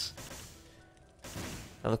help us.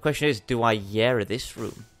 Now the question is, do I Yera this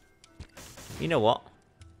room? You know what?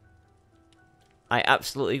 I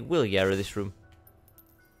absolutely will Yera this room.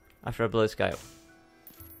 After I blow this guy up.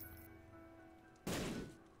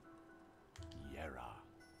 Yera.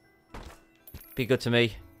 Be good to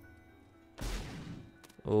me.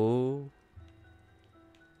 Oh.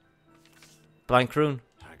 Blank rune.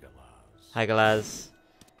 Hagalaz.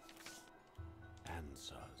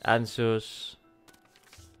 Ansurs.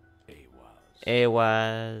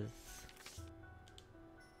 Awaz.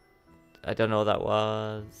 I don't know what that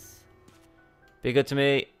was. Be good to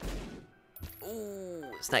me. Ooh,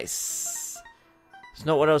 it's nice. It's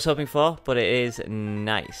not what I was hoping for, but it is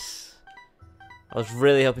nice. I was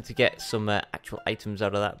really hoping to get some actual items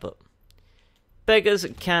out of that, but beggars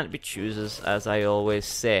can't be choosers, as I always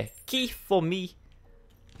say. Key for me,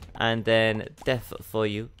 and then death for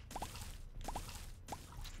you.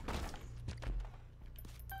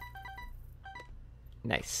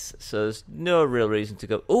 Nice. So there's no real reason to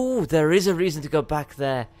go... Oh, there is a reason to go back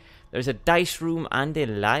there. There's a dice room and a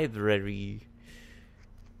library.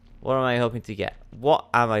 What am I hoping to get? What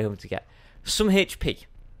am I hoping to get? Some HP.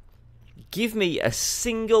 Give me a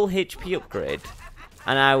single HP upgrade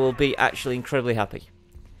and I will be actually incredibly happy.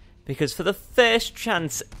 Because for the first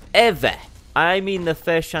chance ever, I mean the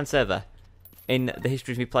first chance ever, in the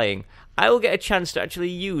history of me playing, I will get a chance to actually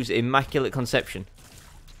use Immaculate Conception.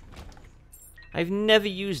 I've never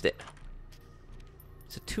used it.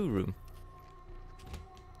 It's a 2-room.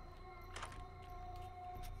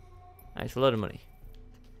 It's a lot of money.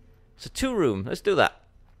 It's a 2-room. Let's do that.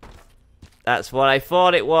 That's what I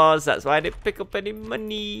thought it was. That's why I didn't pick up any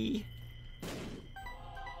money.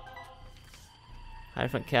 High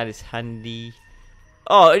front card is handy.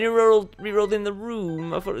 Oh, and you rerolled in the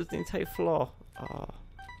room. I thought it was the entire floor. Oh.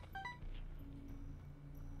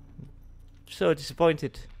 So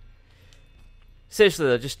disappointed. Seriously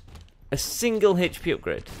though, just a single HP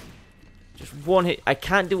upgrade. Just one hit. I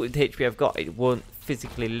can't do it with the HP I've got. It won't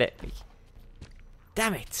physically let me.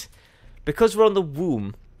 Damn it. Because we're on the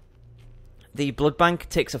womb, the blood bank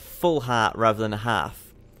takes a full heart rather than a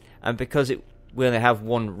half. And because we only have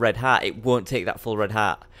one red heart, it won't take that full red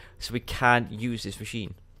heart. So we can't use this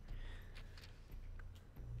machine.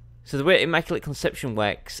 So the way Immaculate Conception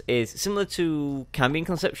works is similar to Cambion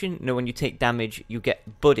Conception. You know, when you take damage, you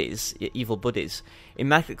get buddies, evil buddies.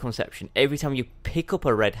 Immaculate Conception, every time you pick up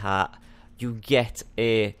a red heart, you get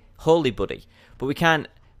a holy buddy. But we can't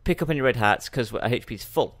pick up any red hearts because our HP is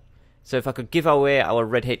full. So if I could give away our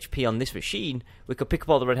red HP on this machine, we could pick up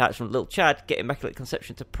all the red hearts from Little Chad, get Immaculate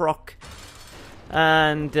Conception to proc,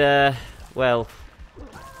 and, well,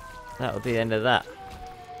 that'll be the end of that.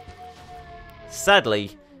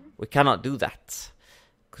 Sadly, we cannot do that,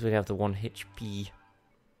 because we have the 1 HP.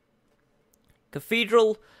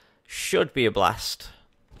 Cathedral should be a blast.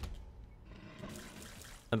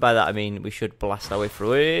 And by that I mean we should blast our way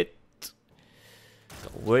through it.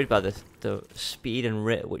 Got worried about the speed and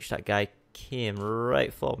rate at which that guy came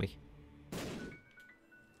right for me.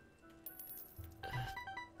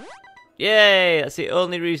 Yay! That's the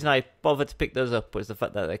only reason I bothered to pick those up, was the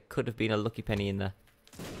fact that there could have been a lucky penny in there.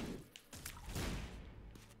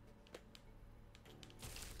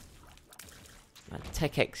 Man,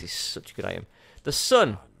 Tech X is such a good item. The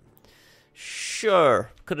sun!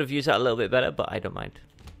 Sure, could have used that a little bit better, but I don't mind.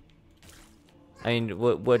 I mean,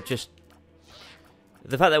 we're just...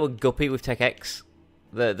 The fact that we're guppy with Tech X,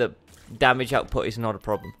 the damage output is not a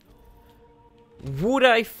problem. Would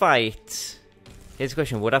I fight... Here's the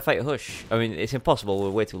question, would I fight Hush? I mean, it's impossible, we're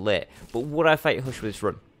way too late. But would I fight Hush with this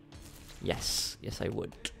run? Yes. Yes, I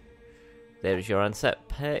would. There's your answer.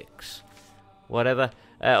 Perks. Whatever.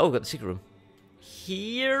 Oh, we've got the secret room.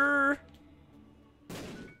 Here...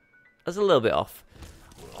 That's a little bit off.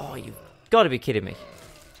 Oh, you've got to be kidding me.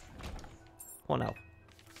 What now?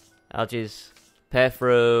 Algaes.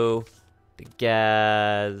 Perfro. The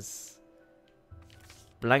gas.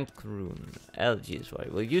 Blank rune. Algaes,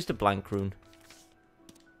 right. We'll use the blank rune.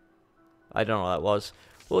 I don't know what that was.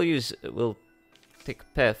 We'll take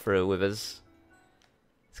Perfro with us.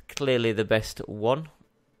 It's clearly the best one.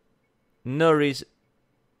 No reason.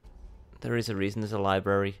 There is a reason, there's a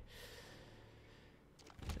library.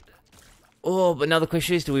 Oh, but now the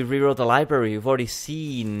question is, do we reroll the library? We've already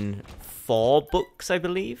seen 4 books, I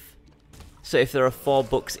believe. So if there are 4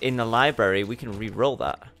 books in the library, we can reroll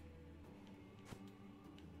that.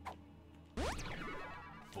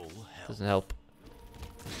 Doesn't help.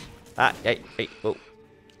 Ah, hey, oh.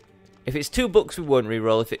 If it's 2 books, we won't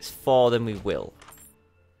reroll. If it's 4, then we will.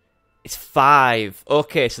 It's 5.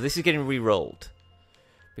 Okay, so this is getting rerolled.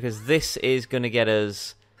 Because this is going to get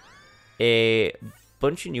us a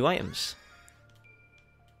bunch of new items.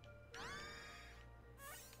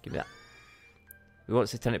 Give me that. We want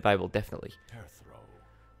Satanic Bible, definitely.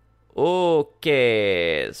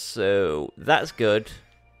 Okay, so that's good.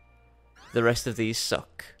 The rest of these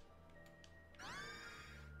suck.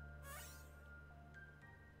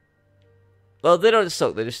 Well, they don't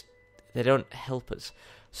suck, they don't help us.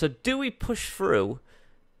 So do we push through?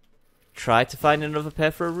 Try to find another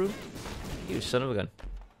pair for a room? You son of a gun.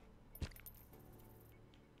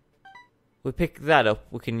 We pick that up,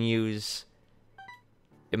 we can use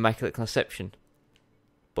Immaculate Conception.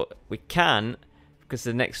 But we can, because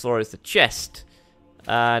the next floor is the chest,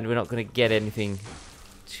 and we're not going to get anything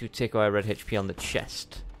to take away red HP on the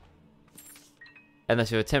chest.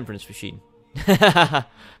 Unless you have a temperance machine.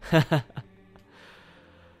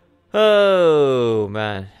 Oh,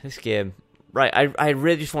 man. This game. Right, I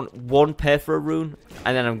really just want 1 pair for a rune,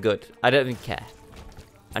 and then I'm good. I don't even care.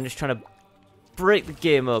 I'm just trying to break the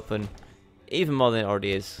game open, even more than it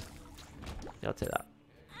already is. Yeah, I'll take that.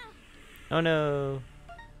 Oh no.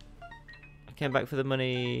 I came back for the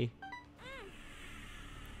money.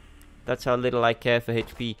 That's how little I care for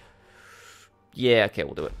HP. Yeah, okay,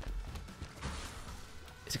 we'll do it.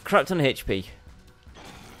 It's a crap ton of HP.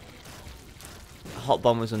 hot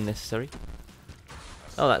bomb was unnecessary.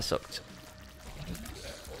 Oh, that sucked.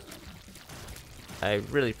 I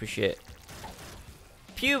really appreciate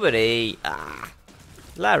puberty. Ah,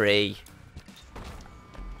 Larry.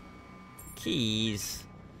 Keys.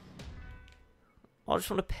 I just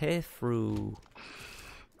want to pay through.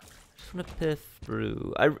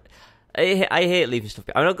 I hate leaving stuff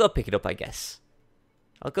behind. I'll go pick it up, I guess.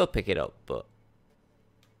 I'll go pick it up, but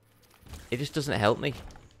it just doesn't help me.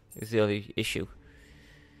 Is the only issue.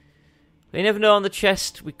 You never know, on the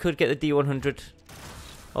chest we could get the D100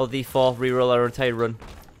 or D4, reroll our entire run.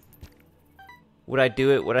 Would I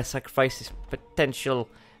do it? Would I sacrifice this potential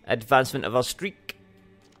advancement of our streak?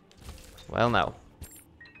 Well, now.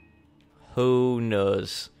 Who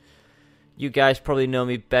knows? You guys probably know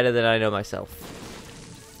me better than I know myself.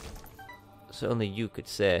 So only you could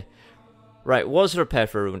say. Right, was there a repair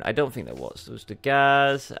for a rune? I don't think there was. There was the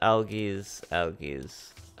gas, algaes,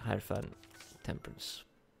 Hierophant, temperance.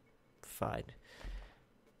 Fine.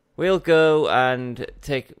 We'll go and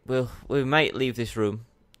take. We might leave this room,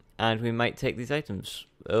 and we might take these items.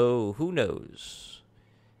 Oh, who knows?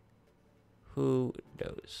 Who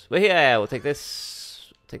knows? Well, here we'll take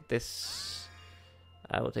this. Take this.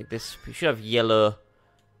 I will take this. We should have yellow.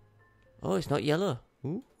 Oh, it's not yellow.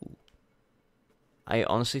 Ooh. I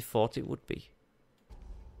honestly thought it would be.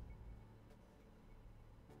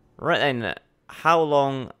 Right then, how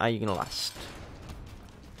long are you gonna last?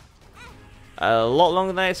 A lot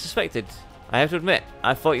longer than I suspected. I have to admit,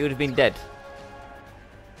 I thought you would have been dead.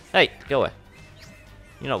 Hey, go away.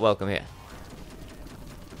 You're not welcome here.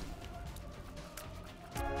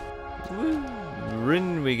 Woo,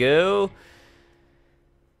 in we go.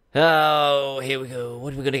 Oh, here we go.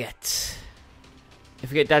 What are we gonna get?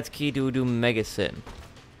 If we get Dad's key, do we do Mega Sin?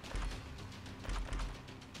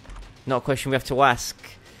 Not a question we have to ask.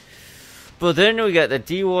 But then we get the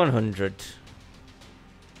D100.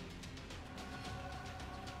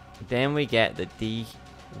 Then we get the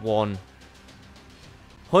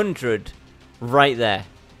D100 right there.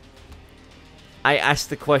 I asked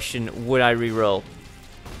the question, would I reroll?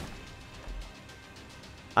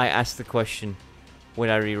 I asked the question, would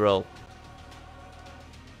I reroll?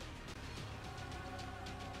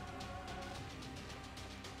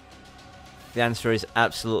 The answer is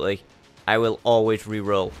absolutely. I will always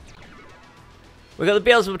reroll. We've got the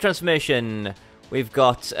Beelzebub transformation. We've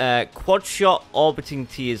got quad shot orbiting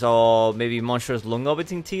tears, or maybe monstrous lung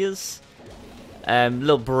orbiting tears.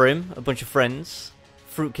 Little brim, a bunch of friends.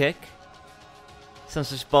 Fruitcake.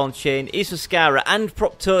 Sense of spawn chain, East Mascara, and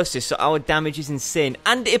Proptosis, so our damage is insane.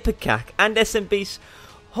 And Ipecac, and SMBs.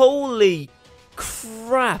 Holy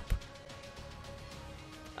crap!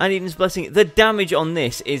 And Eden's Blessing. The damage on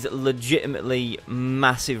this is legitimately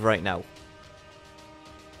massive right now.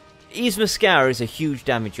 Ease Mascara is a huge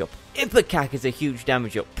damage up. Ipecac is a huge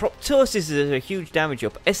damage up. Proptosis is a huge damage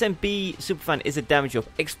up. SMB Superfan is a damage up.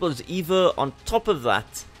 Explodes Evo on top of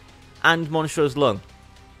that. And Monstro's Lung.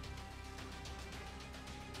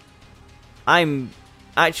 I'm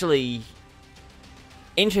actually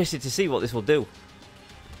interested to see what this will do.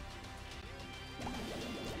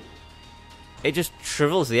 It just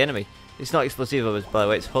shrivels the enemy. It's not Explosivo, by the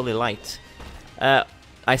way, it's Holy Light.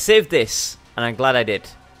 I saved this, and I'm glad I did.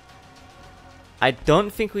 I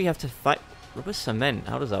don't think we have to fight. Rubber cement,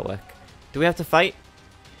 how does that work? Do we have to fight?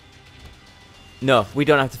 No, we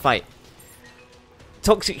don't have to fight.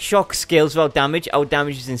 Toxic Shock scales with our damage. Our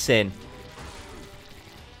damage is insane.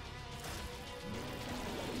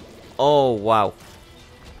 Oh, wow.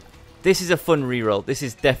 This is a fun reroll. This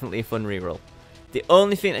is definitely a fun reroll. The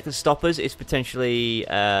only thing that can stop us is potentially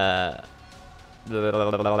Firemind.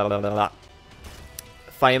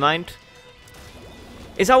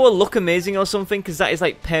 Is our luck amazing or something? Because that is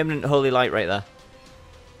like permanent Holy Light right there.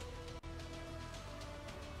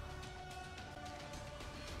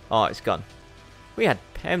 Oh, it's gone. We had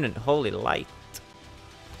permanent Holy Light.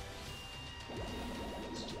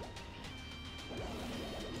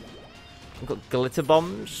 We've got glitter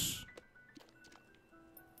bombs.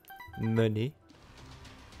 Money.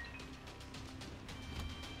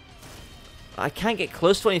 I can't get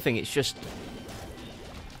close to anything, it's just...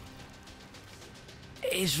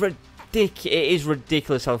 It is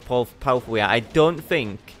ridiculous how powerful we are. I don't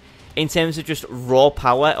think, in terms of just raw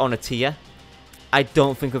power on a tier, I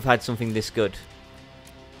don't think we've had something this good.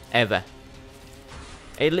 Ever.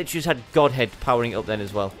 It literally just had Godhead powering up then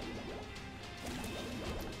as well.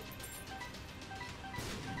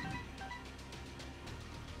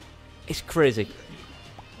 It's crazy.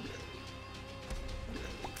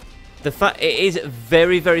 The fact it is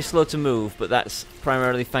very, very slow to move, but that's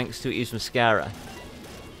primarily thanks to Eve's Mascara.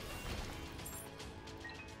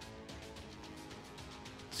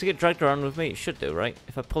 Does it get dragged around with me? It should do, right?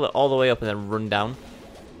 If I pull it all the way up and then run down.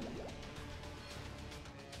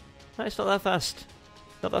 No, it's not that fast.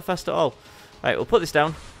 Not that fast at all. Alright, we'll put this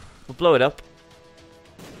down. We'll blow it up.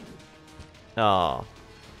 Oh.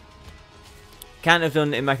 Can't have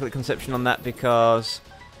done Immaculate Conception on that because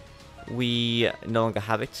we no longer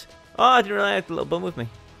have it. Oh, I didn't realize I had a little bum with me.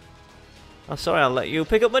 Oh, sorry, I'll let you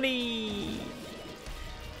pick up money.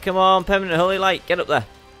 Come on, Permanent Holy Light, get up there.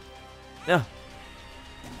 No.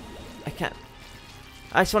 I can't.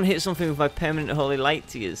 I just want to hit something with my Permanent Holy Light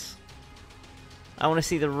tears. I want to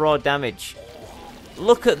see the raw damage.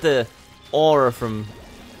 Look at the aura from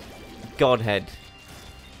Godhead.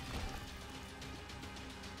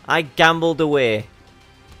 I gambled away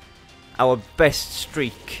our best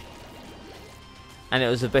streak. And it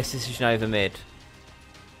was the best decision I ever made.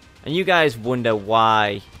 And you guys wonder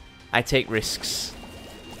why I take risks.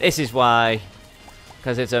 This is why.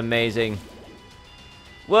 Because it's amazing.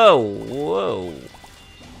 Whoa, whoa.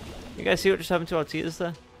 You guys see what just happened to our tears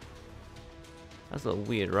there? That's a little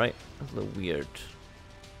weird, right? That's a little weird.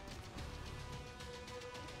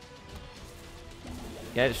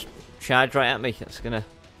 Yeah, just charge right at me. That's gonna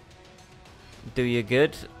do you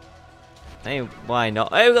good. Hey, why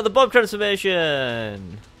not? Hey, we've got the Bob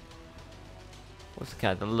transformation! What's the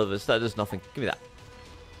card? The lovers. That does nothing. Give me that.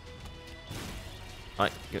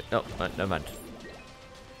 Alright, give it. Oh, right, no mind.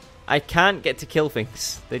 I can't get to kill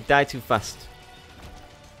things. They die too fast.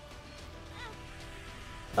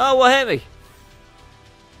 Oh, what hit me?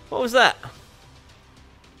 What was that?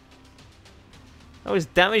 I was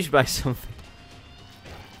damaged by something.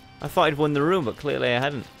 I thought I'd won the room, but clearly I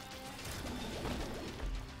hadn't.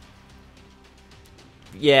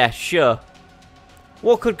 Yeah, sure.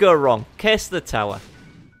 What could go wrong? Curse the tower.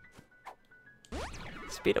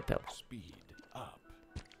 Speed up pill. Speed up.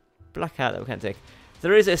 Black heart that we can't take.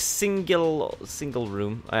 There is a single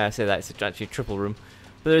room. I say that it's actually a triple room,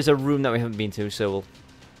 but there is a room that we haven't been to, so we'll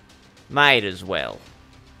might as well.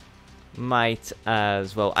 Might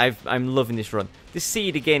as well. I'm loving this run. This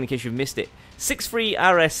seed again, in case you've missed it. 63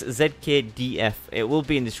 RS ZKDF. It will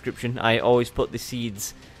be in the description. I always put the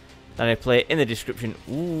seeds that I play in the description.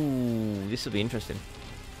 Ooh, this will be interesting.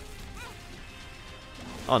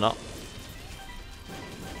 Or not.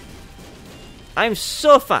 I'm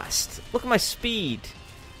so fast. Look at my speed.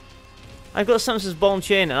 I've got Samson's ball and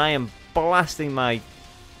chain, and I am blasting my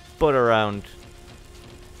butt around.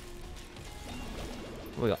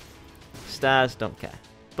 What we got? Stars, don't care.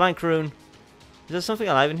 Blank rune. Is there something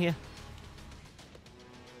alive in here?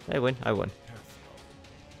 Did I win? I won.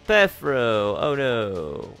 Perfro. Oh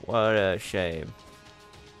no. What a shame.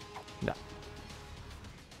 No.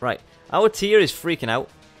 Right. Our tier is freaking out.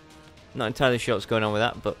 Not entirely sure what's going on with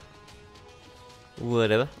that, but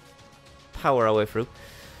whatever. Power our way through.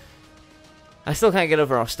 I still can't get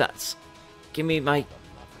over our stats. Give me my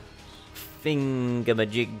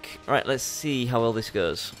thingamajig. Right, let's see how well this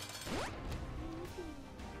goes.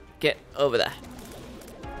 Get over there.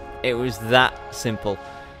 It was that simple.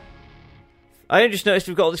 I just noticed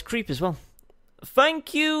we've got all this creep as well.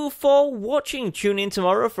 Thank you for watching. Tune in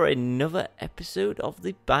tomorrow for another episode of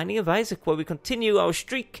the Binding of Isaac, where we continue our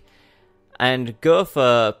streak and go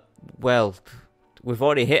for, well, we've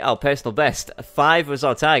already hit our personal best. 5 was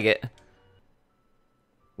our target.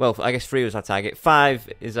 Well, I guess 3 was our target.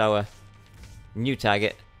 5 is our new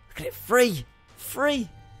target. Look at it, free! Free!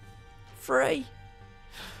 Free!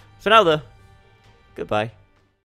 For now, though, goodbye.